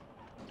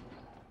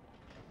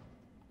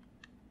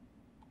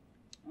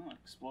 Oh,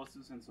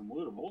 explosives and some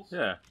lootables.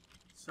 Yeah.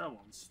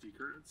 Someone's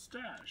secret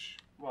stash.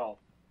 Well,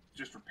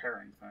 just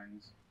repairing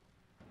things.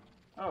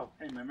 Oh,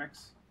 hey,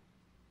 mimics.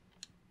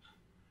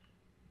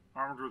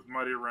 Armed with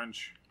mighty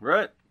wrench.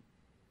 Right.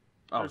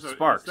 Oh, There's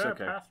sparks. Is that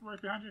Okay. a path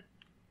right behind you?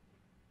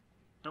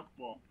 Nope.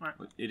 Well, alright.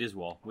 It is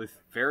wall with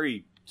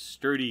very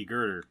sturdy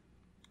girder.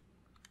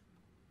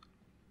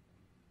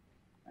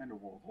 And a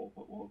world hole,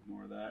 but we'll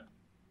ignore that.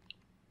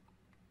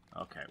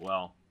 Okay.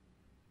 Well.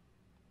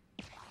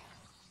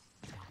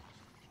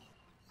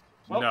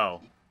 Well,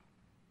 No.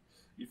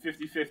 You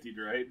 50-50'd,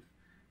 right?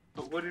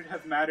 But would it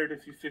have mattered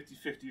if you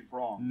 50-50'd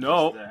wrong?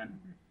 No. just then?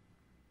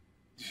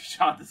 You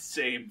shot the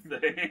same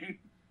thing.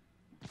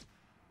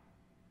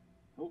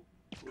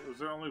 Was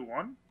there only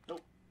one?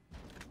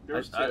 There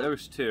was two. There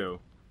was 2.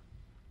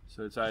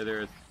 So it's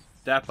either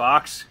that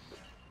box.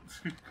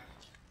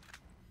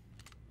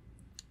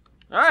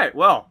 All right.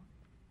 Well,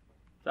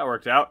 that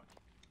worked out.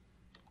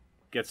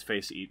 Gets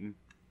face eaten.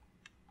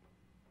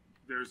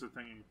 There's a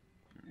thingy.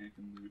 Yeah, you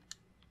can loot.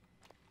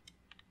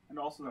 And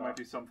also there might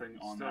be something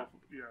on Still, that.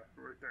 yeah,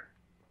 right there.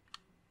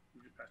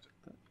 You just patch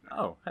it.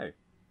 Oh, hey.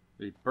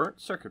 The burnt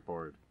circuit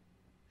board.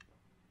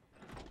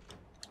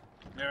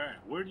 Alright,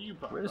 where do you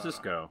pop Where does this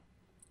go?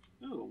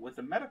 Ooh, with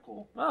a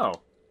medical. Oh.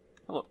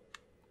 Hello.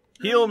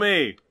 Heal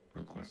me!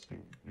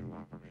 Requesting new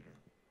operator.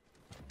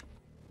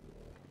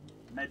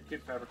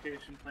 Medkit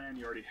fabrication plan,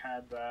 you already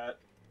had that.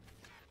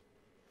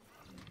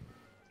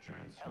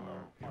 Transfer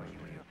Are you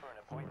here for an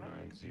appointment?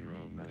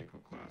 490 medical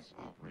class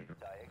operator.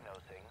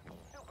 Diagnosing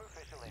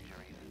superficial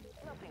injuries.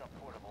 Nothing a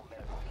portable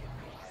medical kit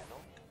can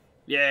handle.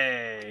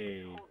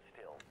 Yay! Hold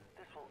still.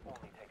 This will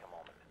only take a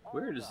moment.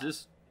 Where does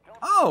this... Don't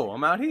Oh,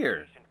 I'm out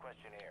here. Patient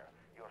questionnaire.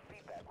 Your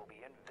feedback will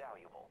be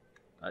invaluable.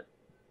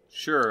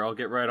 Sure, I'll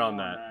get right on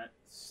that.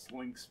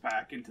 Slinks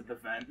back into the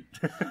vent.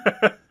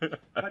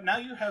 But now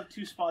you have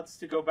 2 spots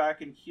to go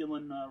back and heal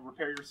and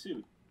repair your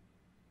suit.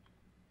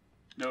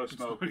 No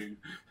smoking.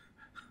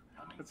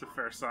 That's a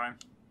fair sign.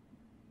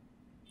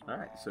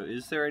 Alright, so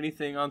is there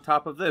anything on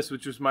top of this,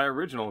 which was my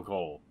original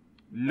goal?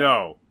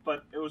 No.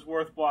 But it was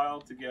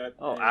worthwhile to get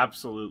Oh,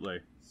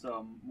 absolutely.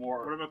 some What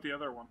more. about the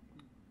other one?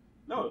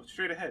 No,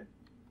 straight ahead.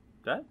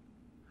 That?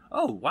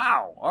 Oh,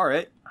 wow.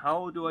 Alright.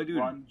 How do I do...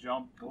 Run,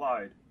 jump,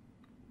 glide.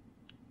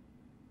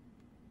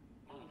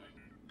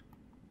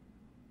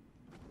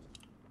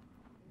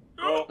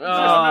 Oh,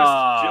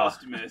 Ah.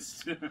 just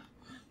missed. You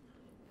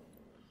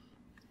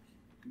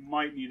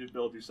might need to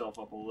build yourself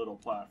up a little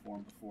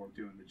platform before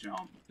doing the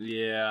jump.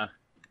 Yeah.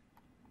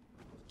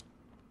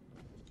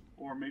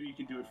 Or maybe you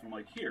can do it from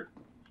like here.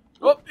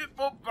 Oh,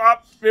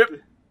 yep.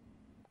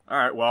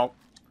 Alright, well.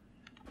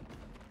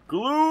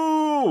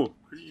 Glue!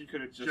 You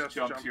could have just Just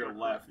jumped jumped to your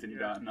across, left and yeah.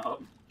 gotten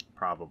up.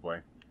 Probably.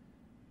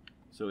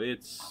 So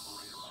it's...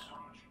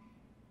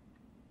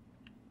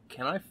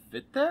 Can I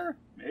fit there?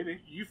 Maybe.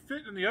 You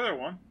fit in the other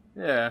one.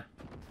 Yeah.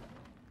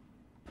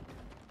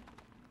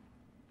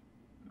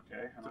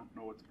 Okay, I don't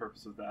know what the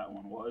purpose of that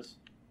one was.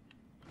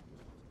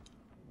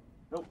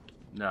 Nope.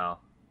 No.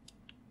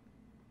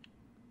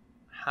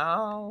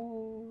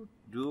 How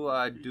do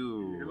I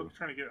do? You're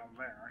trying to get on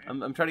there, aren't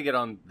you? I'm trying to get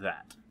on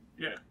that.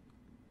 Yeah.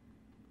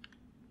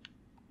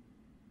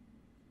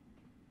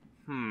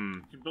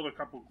 You can build a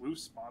couple glue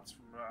spots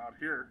from out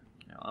here.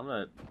 Yeah, I'm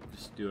gonna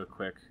just do a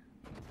quick.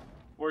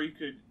 Or you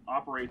could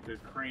operate the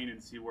crane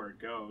and see where it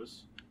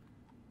goes.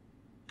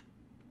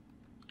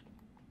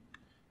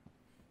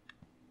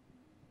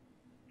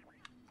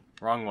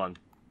 Wrong one.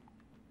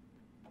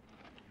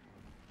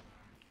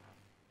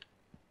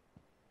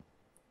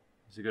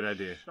 It's a good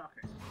idea.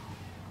 Shocking.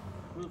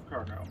 Move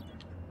cargo.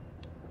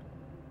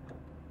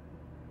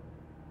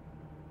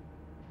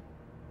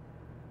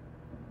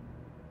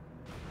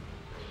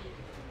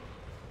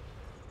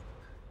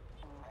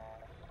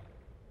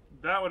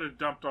 That would have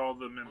dumped all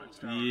the mimics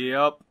down.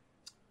 Yep.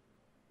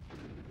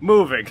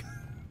 Moving.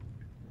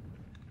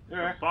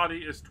 There. Body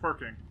is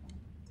twerking.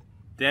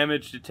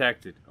 Damage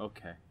detected.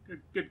 Okay.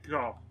 Good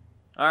call.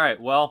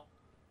 Alright, well.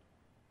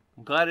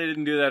 I'm glad I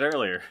didn't do that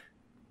earlier.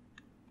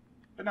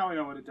 But now we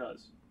know what it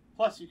does.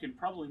 Plus, you can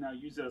probably now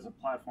use it as a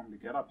platform to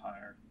get up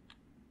higher.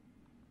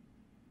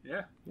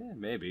 Yeah. Yeah,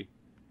 maybe.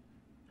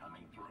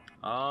 Coming through.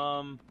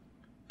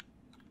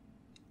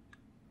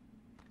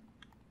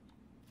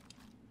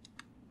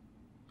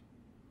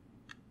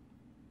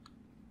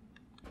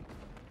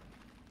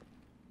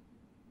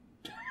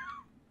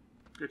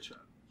 Good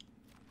shot.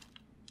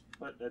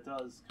 But that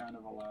does kind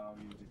of allow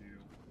you to do...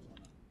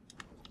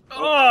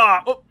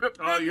 Oh,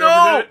 Oh, you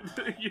no!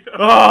 overdid it. You-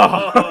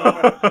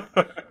 Oh!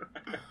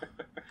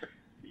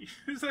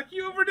 He's like,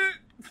 you overdid it.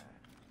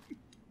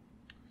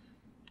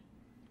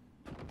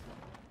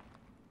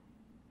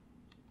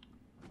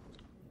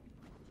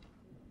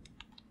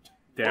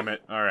 Damn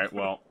it. Alright,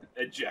 well.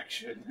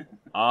 Ejection.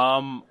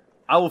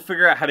 I will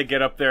figure out how to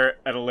get up there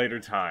at a later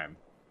time.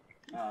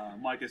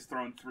 Mike has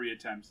thrown 3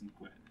 attempts and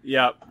quit.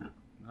 Yep.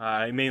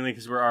 Mainly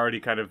because we're already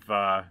kind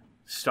of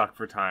stuck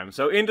for time.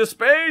 So, into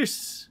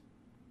space!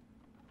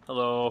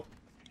 Hello.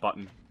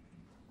 Button.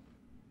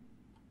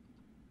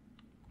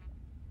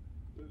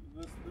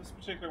 This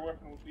particular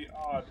weapon would be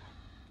odd.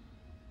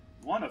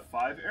 1 of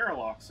 5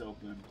 airlocks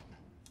open.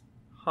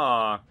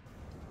 Huh.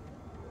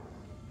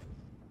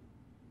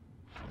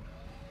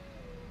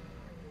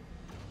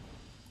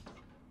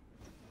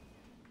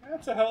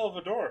 That's a hell of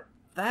a door.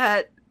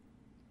 That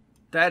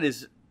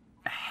is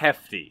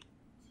hefty.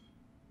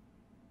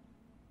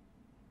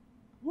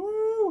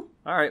 Woo!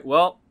 Alright,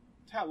 well,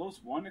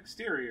 Talos 1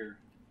 exterior.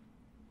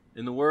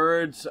 in the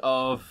words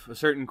of a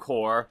certain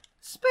core,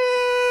 space!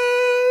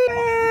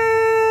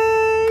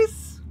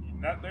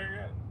 Not there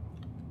yet.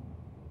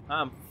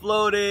 I'm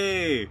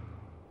floaty!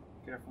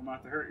 Careful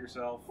not to hurt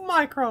yourself.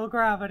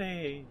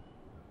 Microgravity!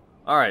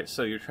 Alright,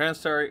 so your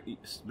Transtar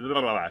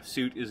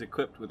suit is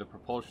equipped with a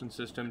propulsion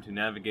system to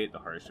navigate the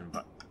harsh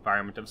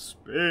environment of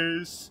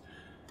space.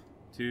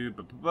 To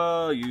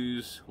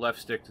use left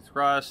stick to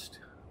thrust.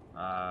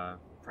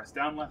 Press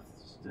down left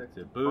stick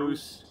To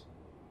boost.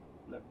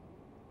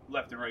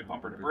 Left and right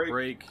bumper to To brake.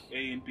 brake.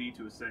 A and B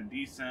to ascend,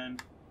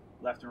 descend.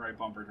 Left and right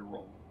bumper to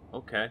roll.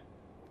 Okay.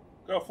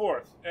 Go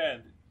forth.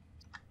 End.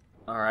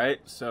 Alright,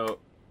 so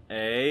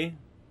A,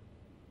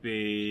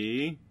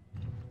 B.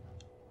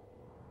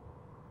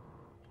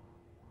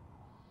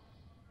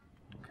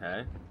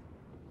 Okay.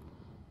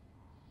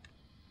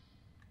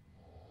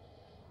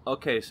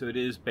 Okay, so it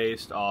is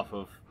based off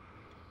of...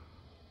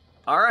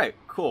 Alright,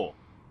 cool.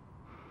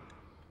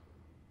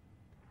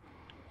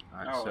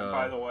 Alright, Oh, so... and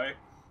by the way,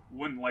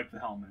 wouldn't like the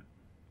helmet.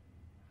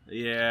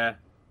 Yeah.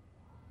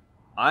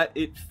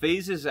 It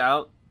phases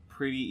out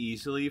pretty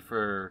easily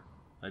for,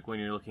 like, when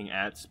you're looking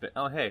at...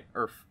 Oh, hey,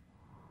 Earth.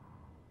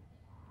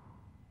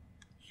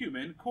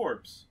 Human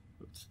corpse.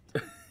 Oops.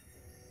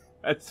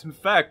 That's, in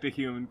fact, a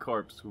human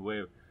corpse.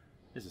 Wait,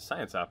 there's a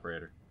science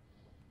operator.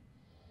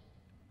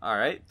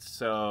 Alright,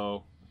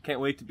 so... Can't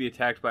wait to be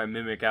attacked by a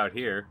mimic out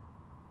here.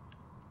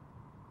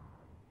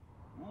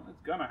 Well,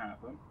 it's gonna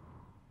happen.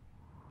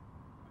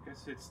 I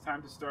guess it's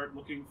time to start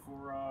looking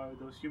for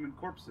those human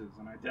corpses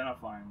and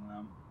identifying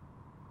them.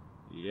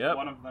 Yep.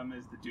 One of them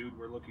is the dude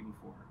we're looking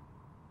for.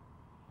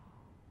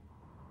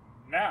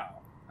 Now,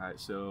 Alright,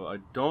 so I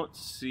don't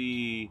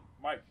see...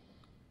 Mike,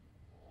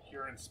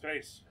 you're in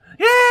space.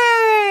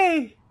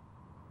 Yay!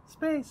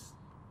 Space.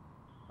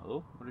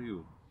 Hello? What are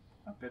you?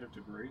 A bit of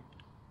debris.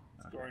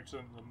 It's going to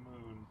the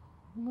moon.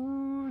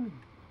 Moon.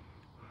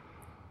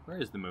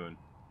 Where is the moon?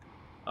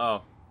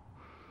 Oh.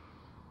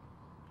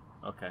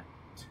 Okay.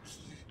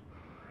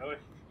 Really?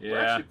 We're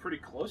Yeah. actually pretty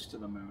close to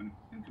the moon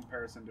in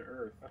comparison to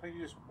Earth. I think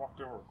you just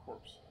walked over a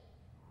corpse.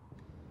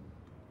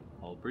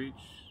 Hull breach.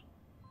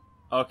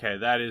 Okay,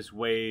 that is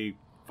way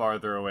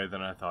farther away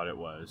than I thought it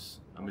was.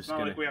 I'm It's just not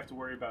gonna... like we have to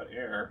worry about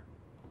air.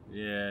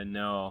 Yeah,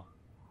 no.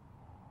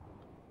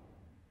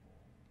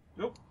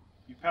 Nope.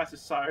 You passed a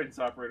science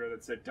operator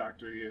that said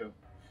Dr. You.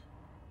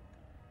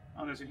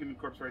 Oh, there's a human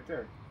corpse right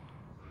there.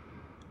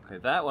 Okay,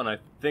 that one I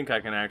think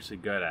I can actually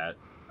get at.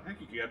 I think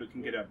you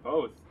can get at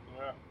both.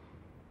 Yeah.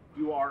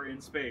 You are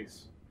in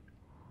space.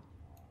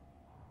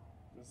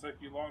 Doesn't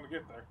take you long to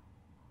get there.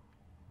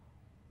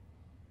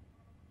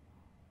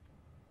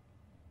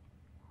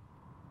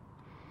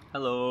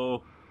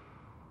 Hello.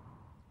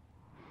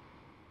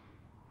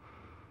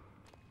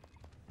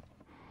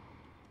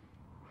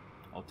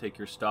 I'll take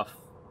your stuff.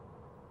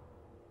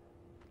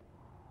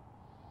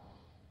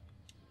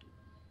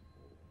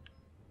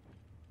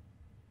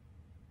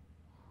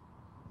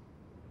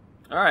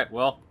 Alright,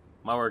 well,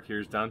 my work here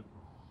is done.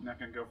 You're not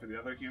gonna go for the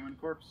other human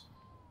corpse?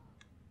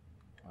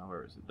 Well,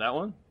 where is it? That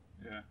one?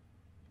 Yeah.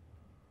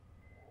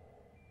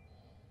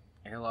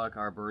 Airlock,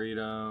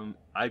 Arboretum.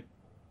 I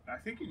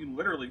think you can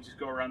literally just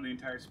go around the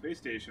entire space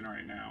station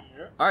right now.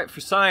 Yeah. Alright, for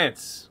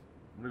science.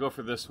 I'm gonna go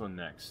for this one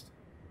next.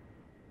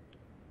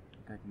 I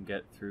think I can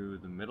get through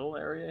the middle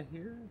area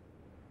here.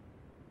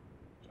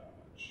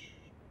 Dodge.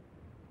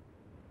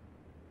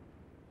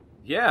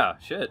 Yeah,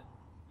 shit.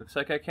 Looks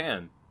like I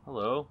can.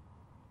 Hello.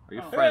 Are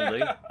you Oh.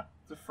 friendly?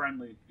 It's a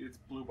friendly. It's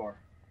blue bar.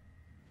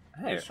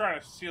 He Hey. was trying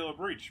to seal a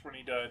breach when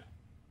he died.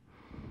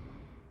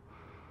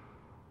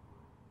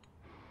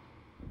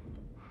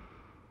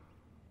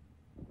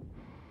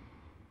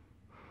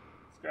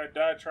 This guy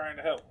died trying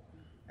to help.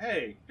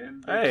 Hey,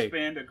 and they Hey.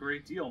 expand a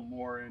great deal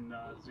more in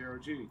Zero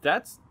G.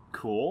 That's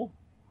cool.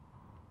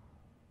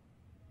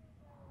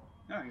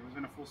 Yeah, he was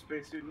in a full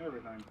spacesuit and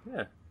everything.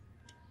 Yeah.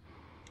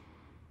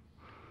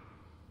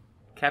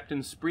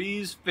 Captain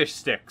Spree's fish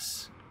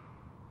sticks.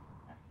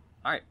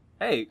 Alright.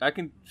 Hey, I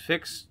can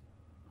fix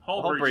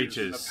Hull Hull breaches.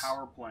 In breaches. the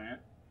power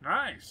plant.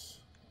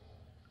 Nice.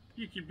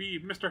 You could be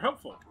Mr.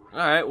 Helpful.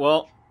 Alright,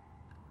 well.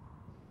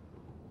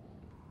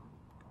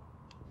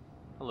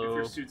 If Hello.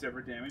 your suit's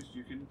ever damaged,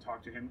 you can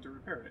talk to him to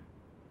repair it.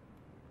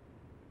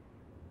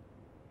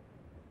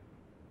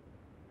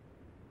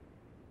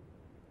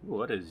 Ooh,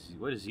 what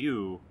is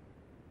you?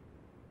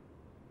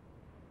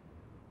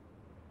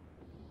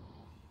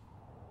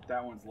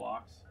 That one's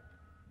locked.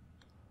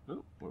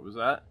 Ooh, what was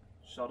that?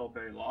 Shuttle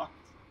bay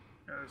locked.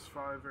 There's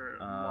 5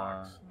 Uh,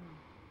 locks.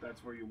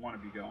 That's where you want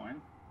to be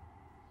going.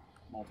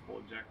 Multiple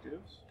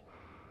objectives.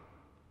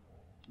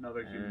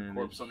 Another human And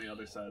corpse it's- on the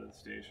other side of the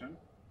station.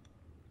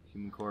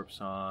 Human corpse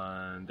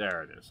on...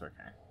 There it is,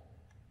 okay.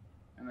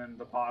 And then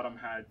the bottom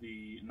had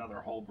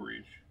another hull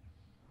breach.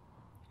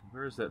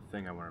 Where's that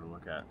thing I wanted to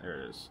look at?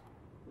 There it is.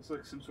 Looks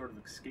like some sort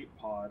of escape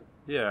pod.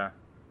 Yeah.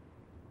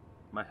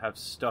 Might have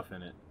stuff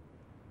in it.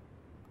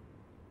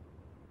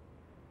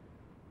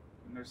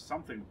 And there's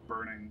something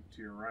burning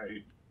to your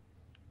right.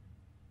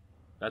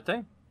 That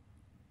thing?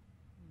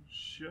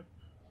 Ship.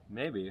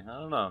 Maybe. I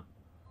don't know.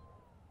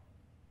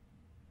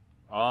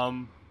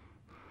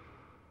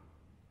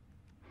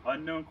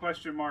 Unknown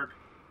question mark.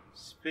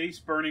 Space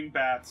burning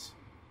bats.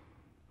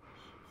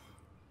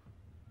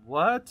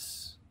 What?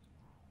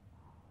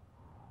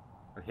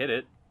 I hit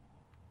it.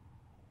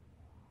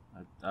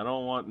 I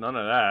don't want none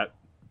of that.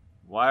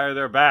 Why are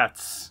there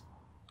bats?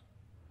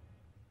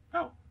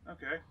 Oh,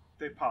 okay.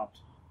 They popped.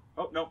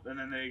 Oh, nope. And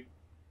then they...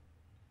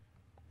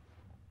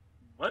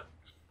 What?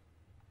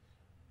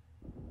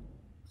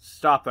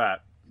 Stop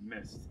that.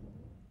 missed.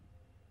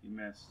 You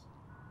missed.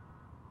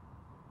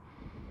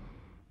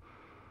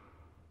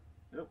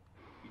 Nope.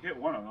 You hit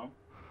one of them.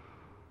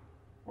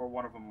 Or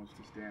one of them was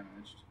just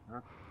damaged.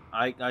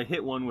 I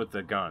hit one with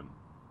the gun.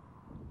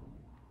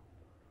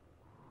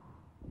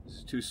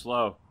 It's too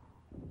slow.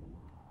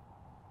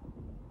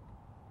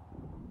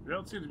 They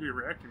don't seem to be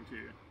reacting to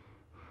you.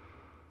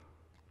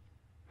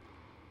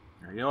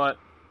 You know what?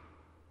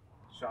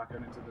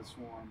 Shotgun into the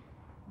swarm.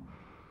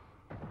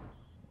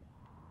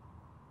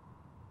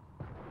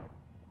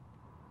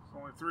 There's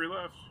only 3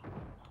 left.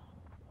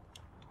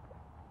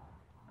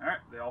 Alright,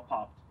 they all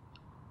popped.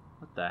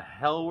 What the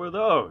hell were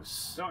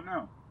those? Don't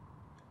know.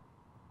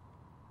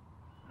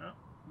 Yep.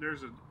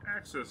 There's an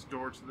access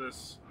door to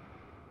this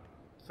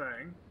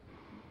thing.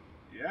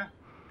 Yeah.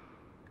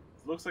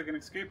 Looks like an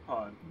escape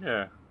pod.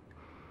 Yeah.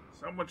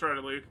 Someone tried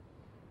to leave.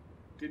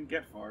 Didn't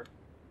get far.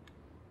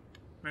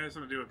 Maybe it's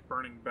something to do with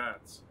burning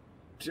bats.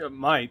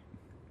 Might.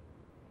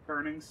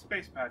 Burning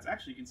space pads.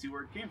 Actually, you can see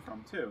where it came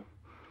from, too.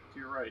 To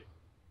your right.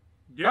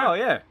 Yeah. Oh,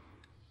 yeah.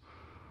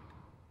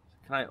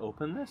 Can I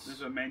open this?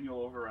 There's a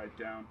manual override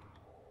down.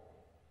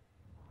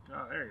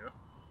 Oh, there you go.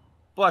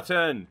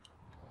 Button!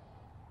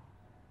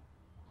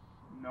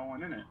 No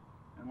one in it.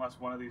 Unless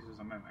one of these is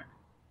a mimic.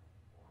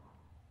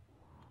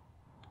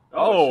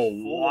 Oh,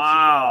 it's full of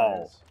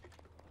wow. supplies.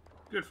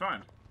 Good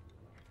find.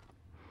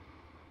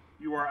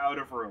 You are out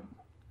of room.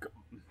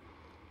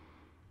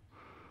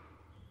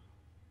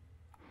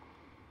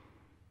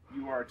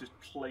 You are just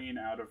plain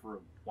out of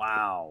room.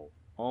 Wow.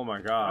 Oh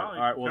my god.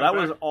 Well, Alright, well come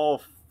that was back.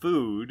 all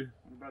food.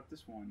 What about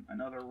this one?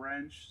 Another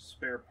wrench,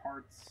 spare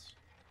parts,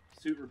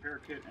 suit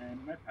repair kit,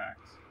 and med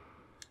packs.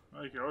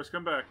 Well, you can always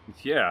come back.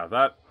 Yeah,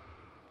 that...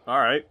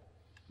 Alright.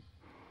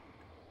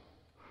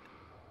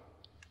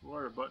 What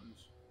are buttons?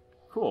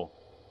 Cool.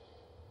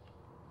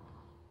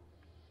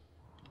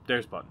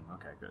 There's button.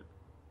 Okay, good.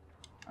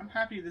 I'm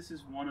happy this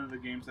is one of the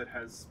games that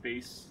has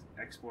space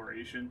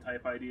exploration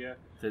type idea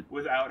That-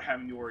 without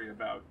having to worry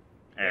about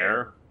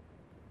Air.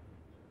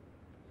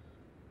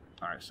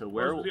 Alright, so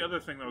Where where... was the other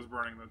thing that was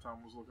burning that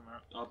Tom was looking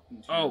at? up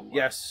into Oh,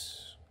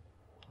 yes.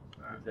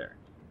 Right there.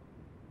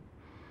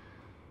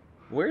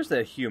 Where's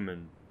that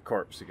human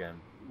corpse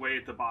again? way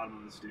at the bottom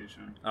of the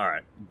station.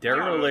 Alright.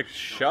 Derelict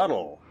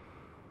shuttle.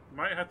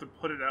 Might have to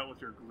put it out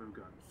with your glue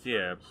gun.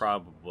 Yeah, first.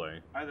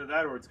 probably. Either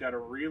that or it's got a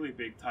really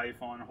big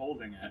Typhon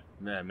holding it.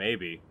 Yeah,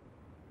 maybe.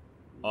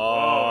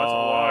 Oh, that's a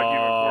lot of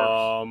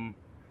human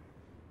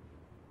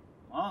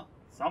corpse.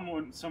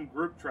 Well, some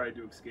group tried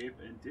to escape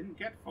and didn't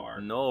get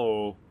far.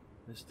 No.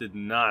 This did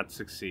not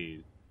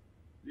succeed.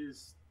 It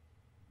is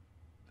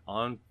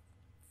On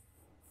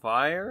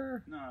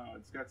fire? no,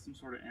 it's got some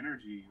sort of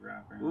energy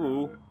wrapping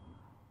Ooh. around it.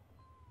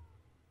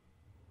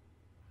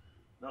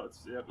 No, it's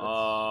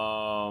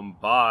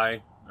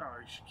Bye. Oh,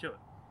 you should kill it.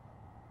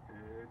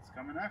 it's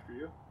coming after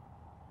you,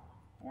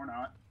 or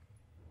not.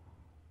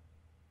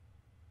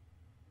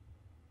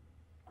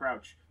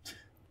 Crouch.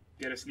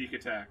 Get a sneak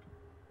attack.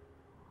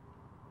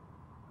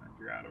 And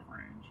you're out of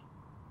range.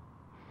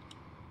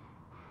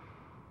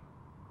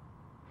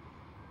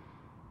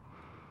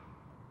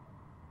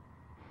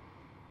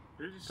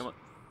 It just- Come on.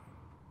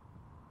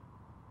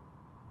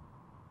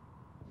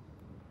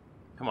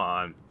 Come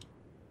on.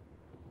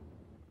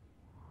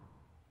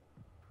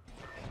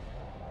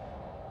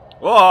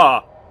 Whoa!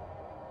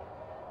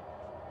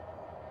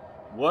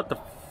 What the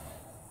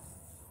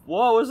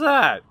what was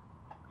that?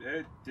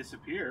 It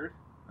disappeared.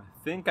 I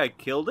think I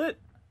killed it?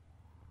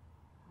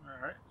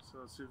 Alright, so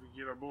let's see if we can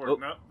get on board. Oh.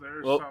 Nope,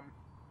 there's Oh. some.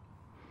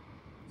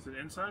 Is it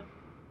inside?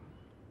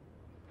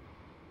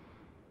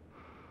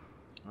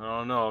 I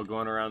don't know,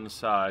 going around the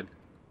side.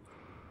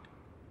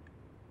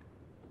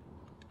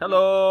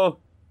 Hello!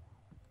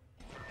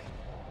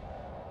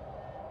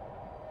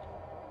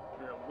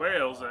 Yeah,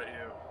 whales at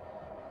you.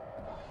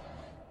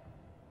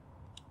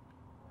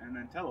 And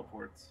then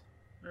teleports.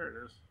 There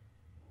it is.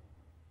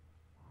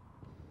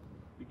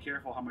 Be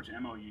careful how much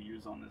ammo you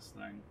use on this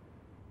thing.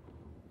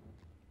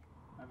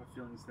 I have a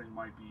feeling this thing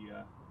might be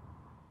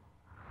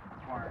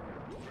requiring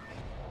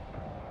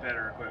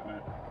better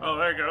equipment. Oh,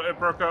 there you go. It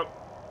broke up.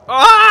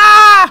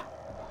 Ah!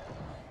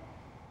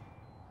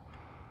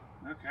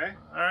 Okay.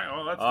 Alright,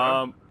 well, that's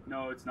done.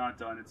 No, it's not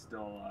done. It's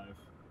still alive.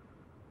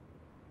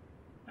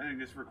 I think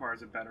this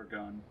requires a better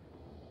gun.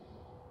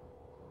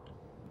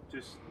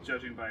 Just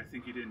judging by, I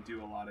think he didn't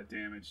do a lot of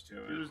damage to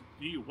it.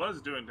 He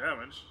was doing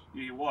damage.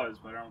 Yeah, he was,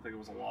 but I don't think it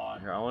was a lot.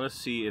 Here, I want to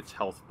see its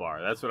health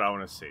bar. That's what I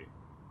want to see.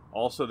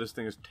 Also, this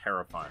thing is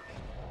terrifying.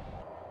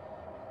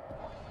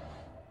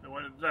 It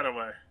went that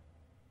away.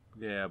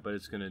 Yeah, but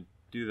it's gonna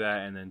do that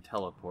and then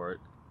teleport.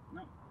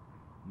 No.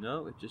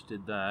 No, it just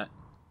did that.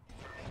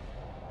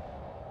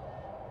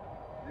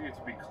 I think it's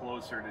to be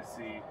closer to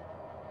see.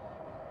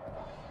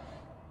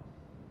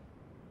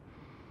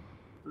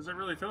 Does it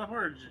really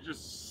teleport, or did you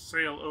just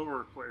sail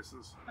over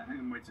places? I think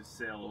it might just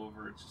sail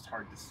over. It's just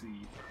hard to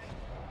see.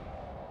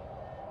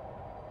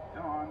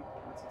 Come on.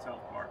 What's its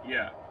health bar?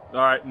 Yeah.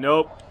 Alright,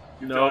 nope.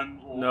 You've Nope.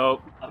 done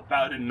Nope.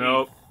 about an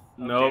Nope. eighth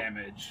of Nope.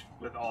 damage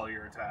with all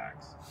your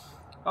attacks.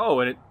 Oh,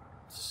 and it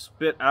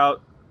spit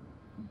out...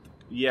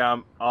 Yeah,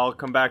 I'll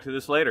come back to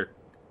this later.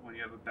 When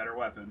you have a better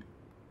weapon.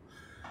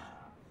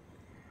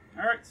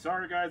 Alright,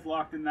 sorry guys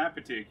locked in that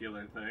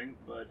particular thing,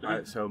 but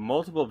Alright, so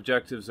multiple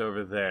objectives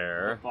over the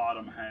there.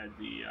 bottom had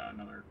the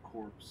another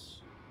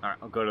corpse Alright,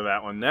 I'll go to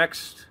that one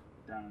next.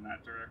 down in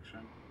that direction.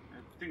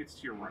 I think it's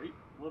to your right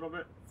a little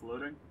bit,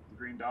 floating, the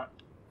green dot.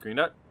 Green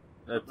dot?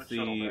 That's Let's the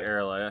shuttle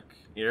back.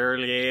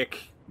 Erlic.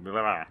 Blah,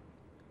 blah, blah.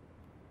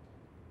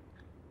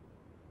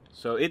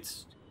 So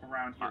it's...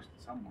 Around here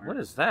somewhere. What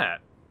is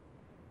that?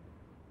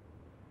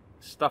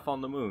 Stuff on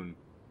the moon.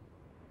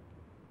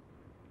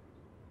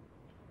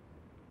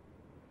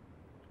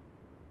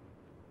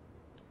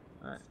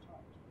 Alright.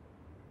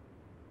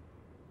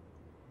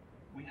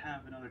 We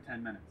have another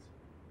 10 minutes.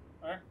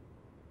 Alright.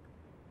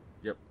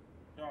 Yep.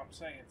 No, I'm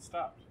saying it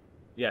stopped.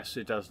 Yes,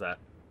 it does that.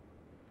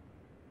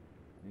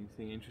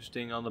 Anything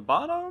interesting on the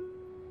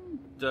bottom?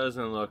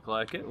 Doesn't look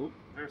like it. Oop.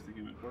 There's the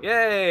human corpse.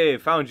 Yay!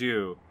 Found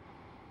you.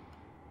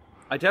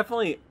 I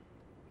definitely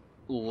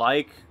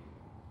like...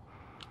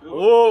 Ooh,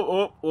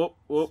 Oh, oh, oh,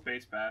 oh.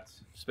 Space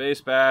bats.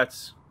 Space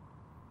bats.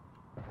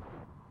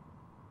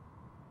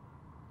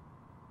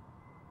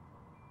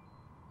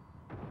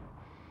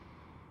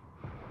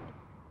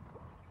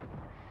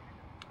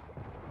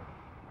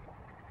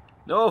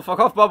 No, fuck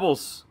off,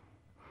 Bubbles.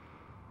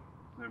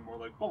 They're more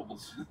like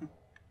bubbles.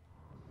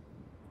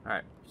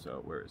 Alright,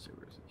 so where is it?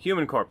 Where is it?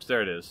 Human corpse,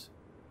 there it is.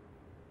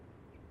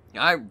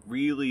 I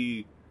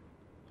really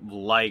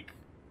like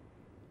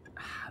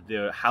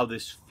how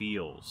this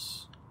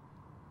feels.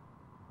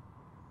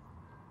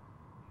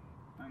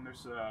 And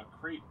there's a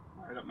crate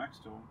right up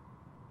next to him.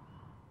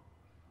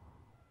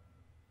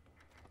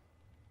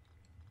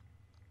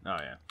 Oh,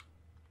 yeah.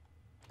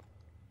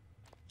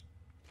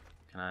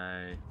 Can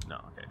I... No,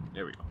 okay.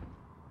 There we go.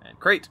 And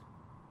crate!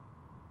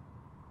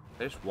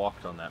 I just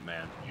walked on that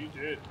man. You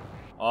did.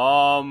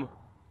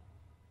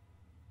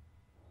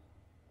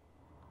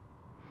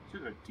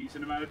 Took a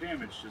decent amount of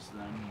damage just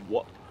then.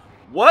 What?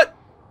 What?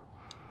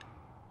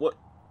 What?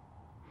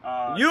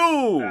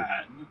 You!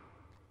 That.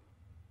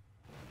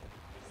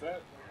 Is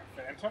that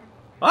a phantom?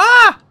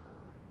 Ah!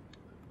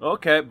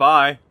 Okay,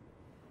 bye.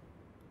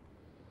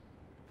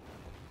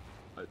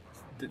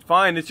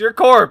 Fine, it's your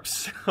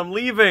corpse. I'm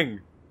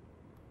leaving.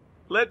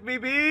 Let me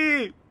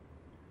be.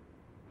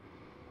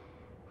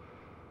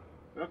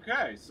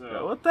 Okay,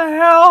 so What the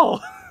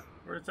hell?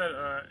 Where's that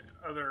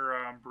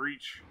other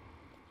breach?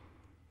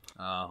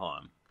 Hold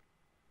on.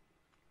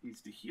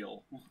 needs to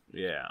heal.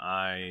 Yeah,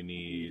 I You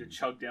need... need to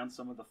chug down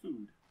some of the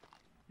food.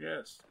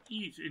 Yes,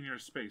 eat in your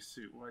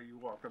spacesuit while you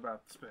walk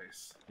about the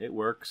space. It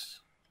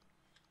works.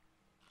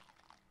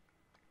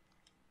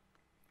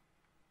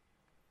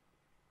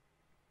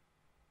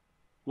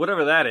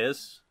 Whatever that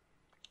is.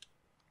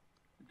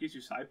 It gives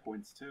you side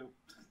points too.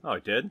 Oh,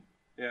 it did?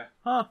 Yeah.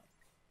 Huh.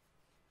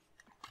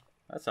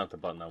 That's not the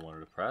button I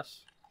wanted to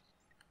press.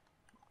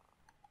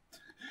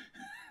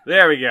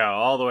 There we go,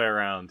 all the way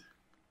around.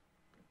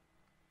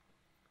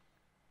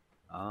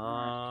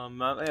 I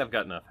think I've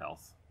got enough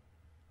health.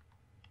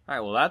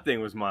 Alright, well that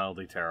thing was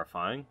mildly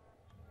terrifying.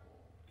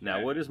 Now,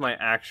 Okay. what is my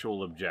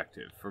actual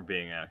objective for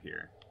being out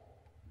here?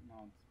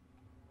 No,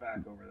 it's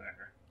back over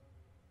there.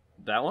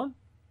 That one?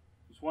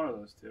 Just one of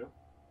those two.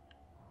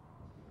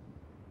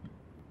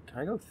 Can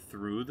I go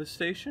through the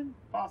station?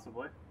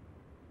 Possibly.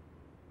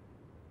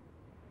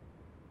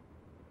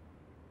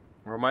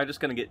 Or am I just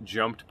gonna get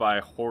jumped by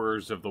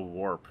horrors of the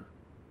warp?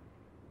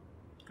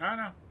 I don't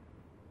know.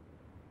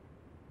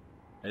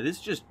 And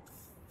this just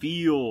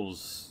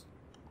feels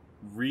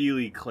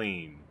really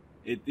clean.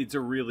 It's a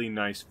really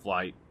nice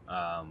flight.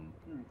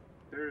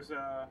 There's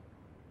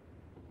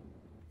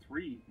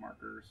 3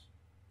 markers.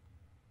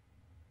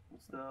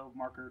 What's the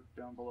marker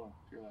down below?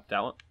 To your left.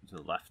 That one? To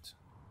the left.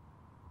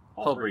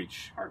 Hull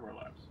breach. Hardware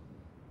labs.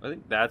 I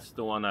think that's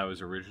the one I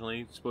was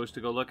originally supposed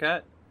to go look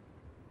at.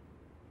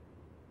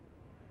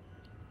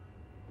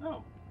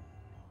 Oh.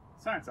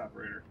 Science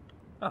operator.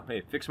 Oh,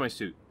 hey, fix my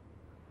suit.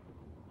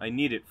 I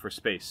need it for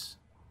space.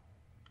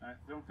 I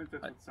don't think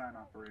that's what science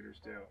operators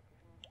do.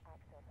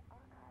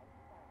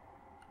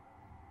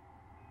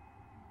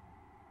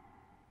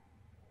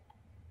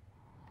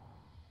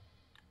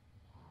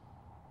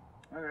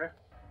 Okay.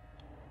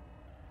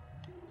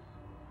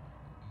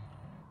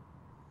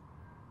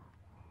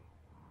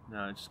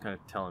 No, it's just kind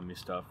of telling me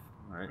stuff.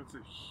 Alright. That's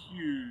a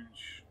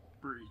huge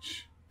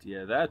breach.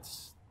 Yeah,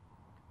 that's...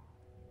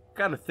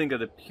 Gotta think of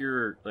the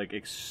pure, like,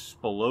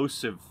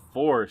 explosive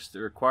force that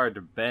required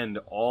to bend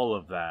all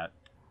of that.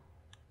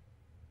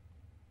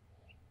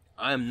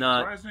 I'm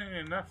not... Surprisingly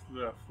enough,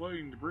 the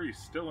floating debris is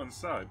still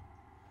inside.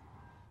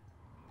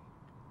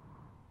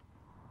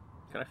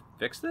 Can I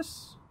fix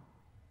this?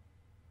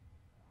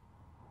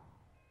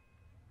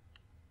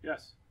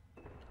 Yes.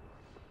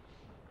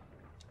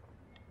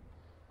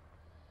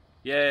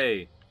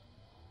 Yay!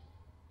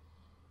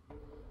 I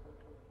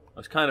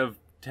was kind of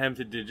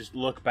tempted to just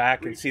look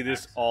back and see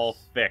this all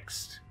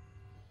fixed.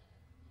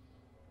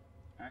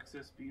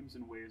 Access beams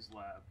and waves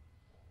lab.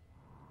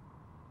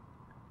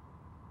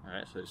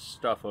 Alright, so there's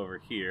stuff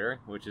over here,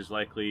 which is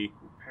likely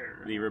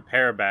Repair. the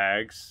repair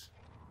bags.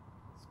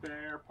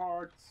 Spare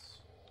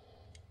parts.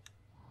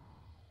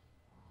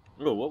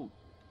 Oh, what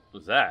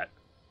was that?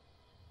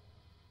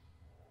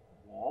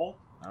 Wall.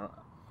 I don't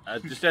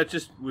know. That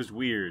just was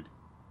weird.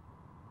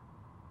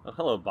 Oh,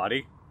 hello,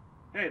 body.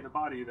 Hey, the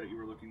body that you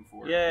were looking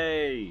for.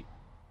 Yay!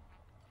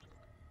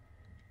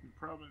 You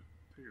probably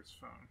take his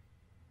phone.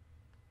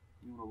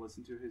 You want to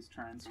listen to his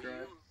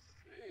transcribe?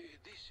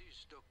 This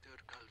is Dr.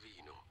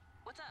 Calvino.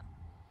 What's up?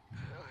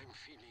 I'm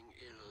feeling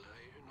ill.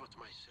 Not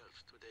myself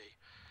today.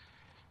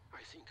 I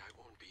think I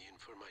won't be in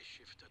for my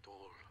shift at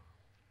all.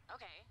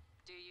 Okay.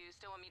 Do you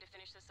still want me to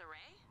finish this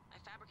array?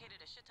 I fabricated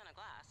a shit ton of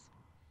glass.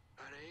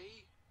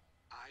 Array?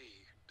 I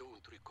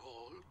don't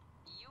recall.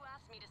 You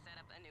asked me to set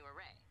up a new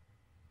array.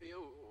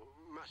 You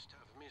must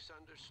have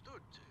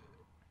misunderstood.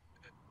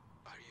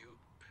 Are you...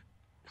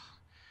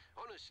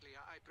 Honestly,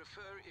 I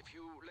prefer if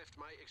you left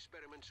my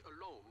experiments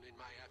alone in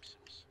my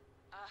absence.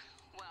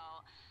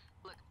 Well,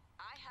 look,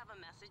 I have a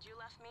message you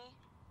left me.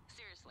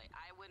 Seriously,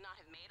 I would not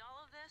have made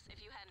all of this if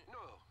you hadn't...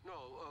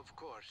 No, of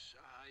course.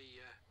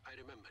 I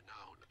remember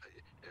now.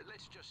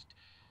 Let's just,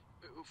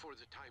 for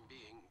the time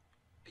being,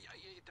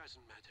 it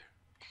doesn't matter.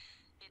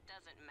 It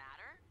doesn't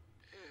matter?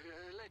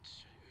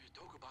 Let's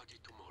talk about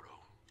it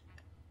tomorrow.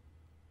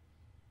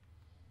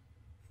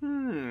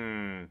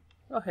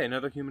 Oh, hey,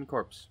 another human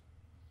corpse.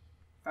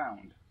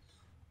 Found.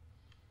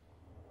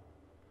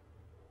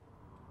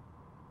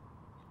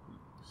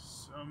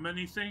 So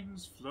many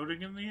things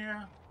floating in the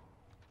air.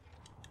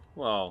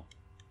 Well,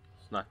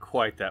 it's not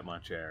quite that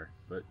much air,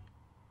 but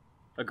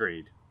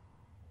agreed.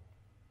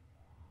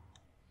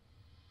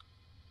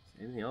 Is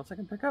there anything else I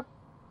can pick up?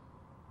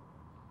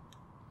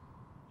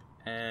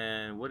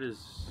 And what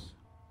is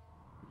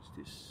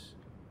this?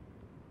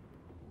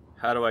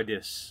 How do I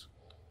dis?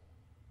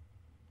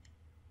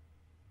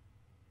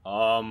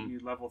 You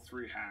need level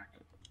 3 hack.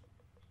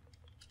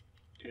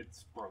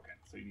 It's broken,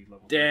 so you need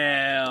level 3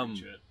 hack to Damn.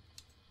 reach it.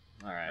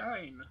 Alright.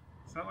 Fine.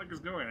 It's not like it's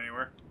going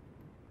anywhere.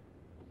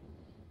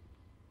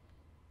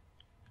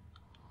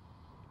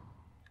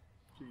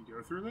 Can you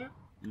go through that?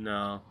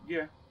 No.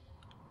 Yeah.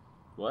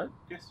 What?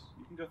 Yes,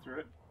 you can go through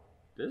it.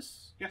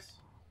 This? Yes.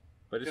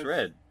 But it's Because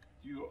red.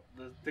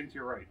 The thing to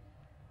your right.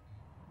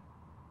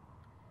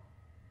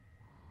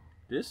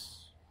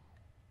 This?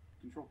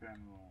 Control panel.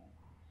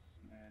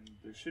 And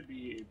there should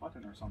be a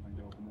button or something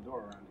to open the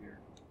door around here.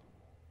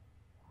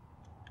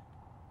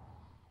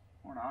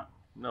 Or not.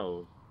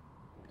 No.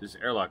 This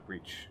airlock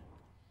breach.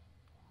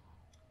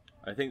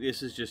 I think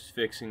this is just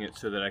fixing it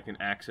so that I can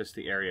access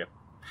the area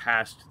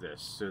past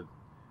this. So,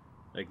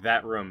 like,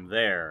 that room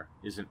there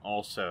isn't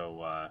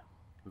also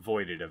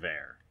voided of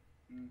air.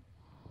 Mm.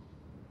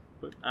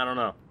 But I don't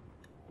know.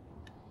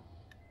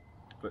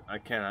 But I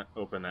cannot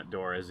open that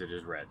door as it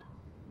is red.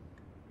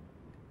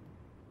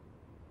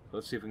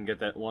 Let's see if we can get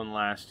that one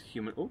last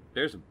human... Oh,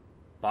 there's a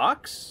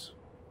box?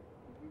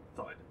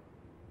 Thud.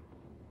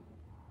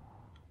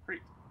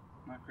 Crate.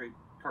 Not crate.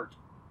 Cart.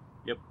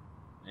 Yep.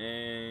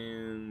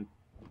 And...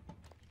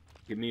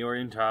 give me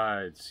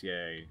Orientides.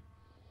 Yay.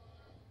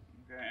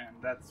 Okay, and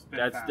that's been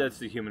found. That's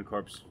the human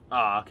corpse.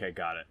 Ah, okay,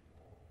 got it.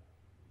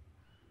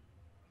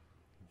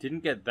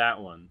 Didn't get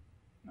that one.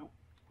 Nope.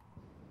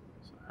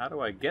 So how do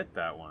I get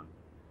that one?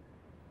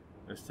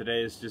 Because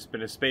today has just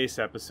been a space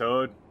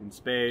episode in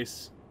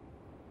space.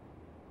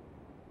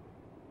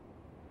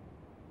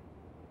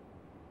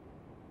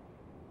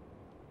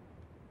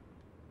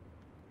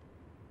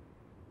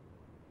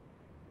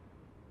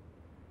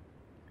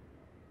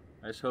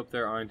 I just hope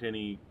there aren't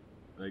any,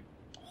 like,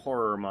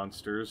 horror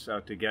monsters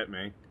out to get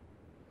me.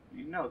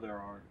 You know there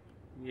are.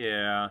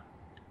 Yeah.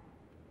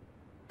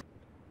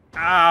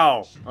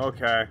 Ow!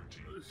 Okay.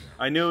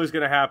 I knew it was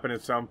gonna happen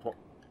at some point.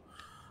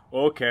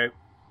 Okay.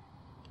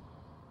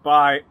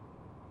 Bye.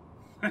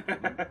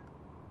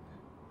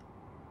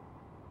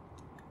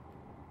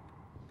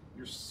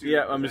 Your suit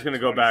Yeah, is I'm just at gonna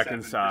go back 27%.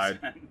 inside.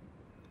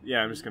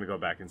 Yeah, I'm just gonna go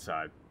back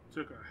inside.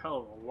 Took a hell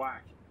of a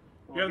whack.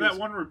 Well, You have he's- that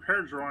one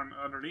repair drone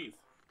underneath.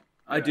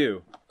 I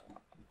do.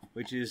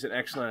 Which is an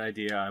excellent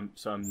idea,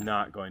 so I'm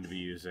not going to be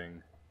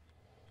using.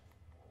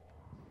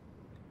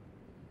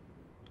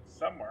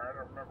 Somewhere, I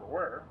don't remember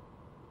where.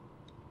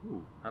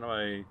 Ooh, how do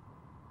I...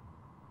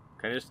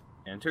 Can I just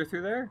enter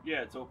through there?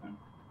 Yeah, it's open.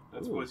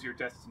 That Ooh. was your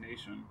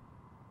destination.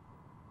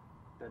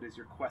 That is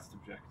your quest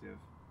objective.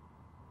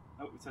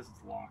 Oh, it says it's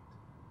locked.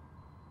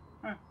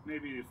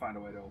 Maybe you find a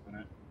way to open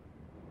it.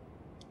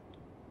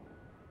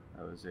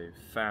 That was a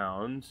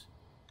found.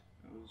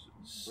 It was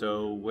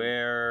So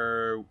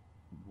where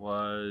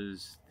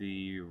was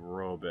the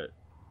robot?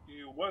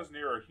 He was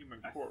near a human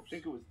I corpse.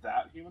 think it was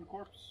that human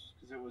corpse,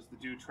 because it was the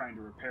dude trying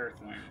to repair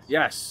things.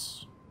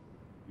 Yes!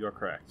 You're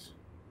correct.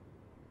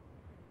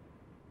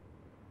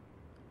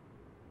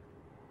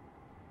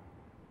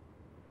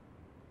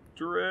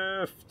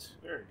 Drift!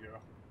 There you go.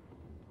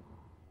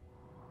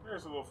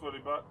 There's a little footy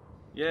butt.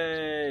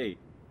 Yay!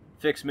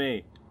 Fix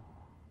me.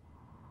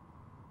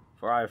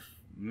 For I've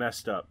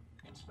messed up.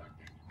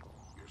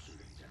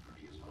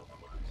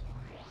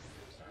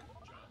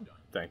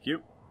 Thank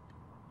you.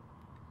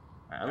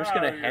 Alright, I'm just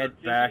gonna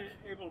head back.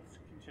 Able to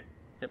continue.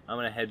 Yep, I'm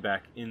gonna head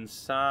back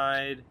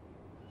inside.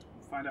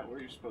 Find out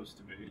where you're supposed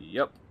to be.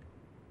 Yep.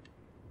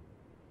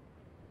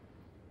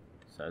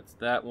 So that's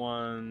that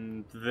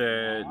one.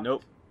 The Locked.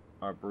 nope.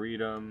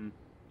 Arboretum.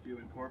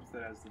 Human corpse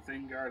that has the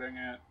thing guarding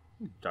it,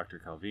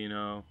 Dr.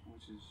 Calvino.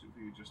 which is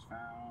who you just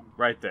found.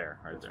 Right there.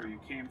 Right That's there. where you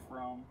came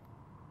from.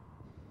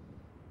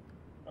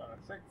 I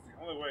think it's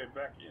the only way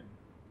back in.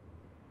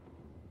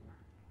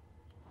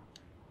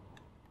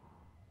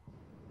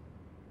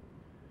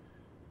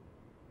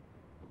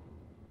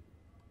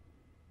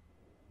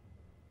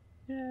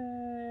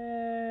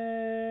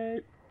 Yay!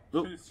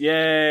 Oop, Just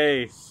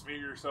yay! Smear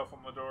yourself on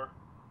the door.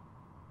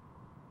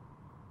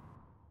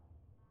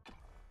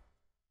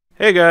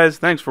 Hey guys,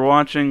 thanks for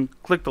watching.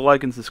 Click the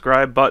like and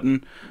subscribe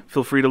button.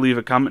 Feel free to leave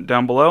a comment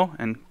down below,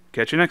 and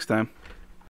catch you next time.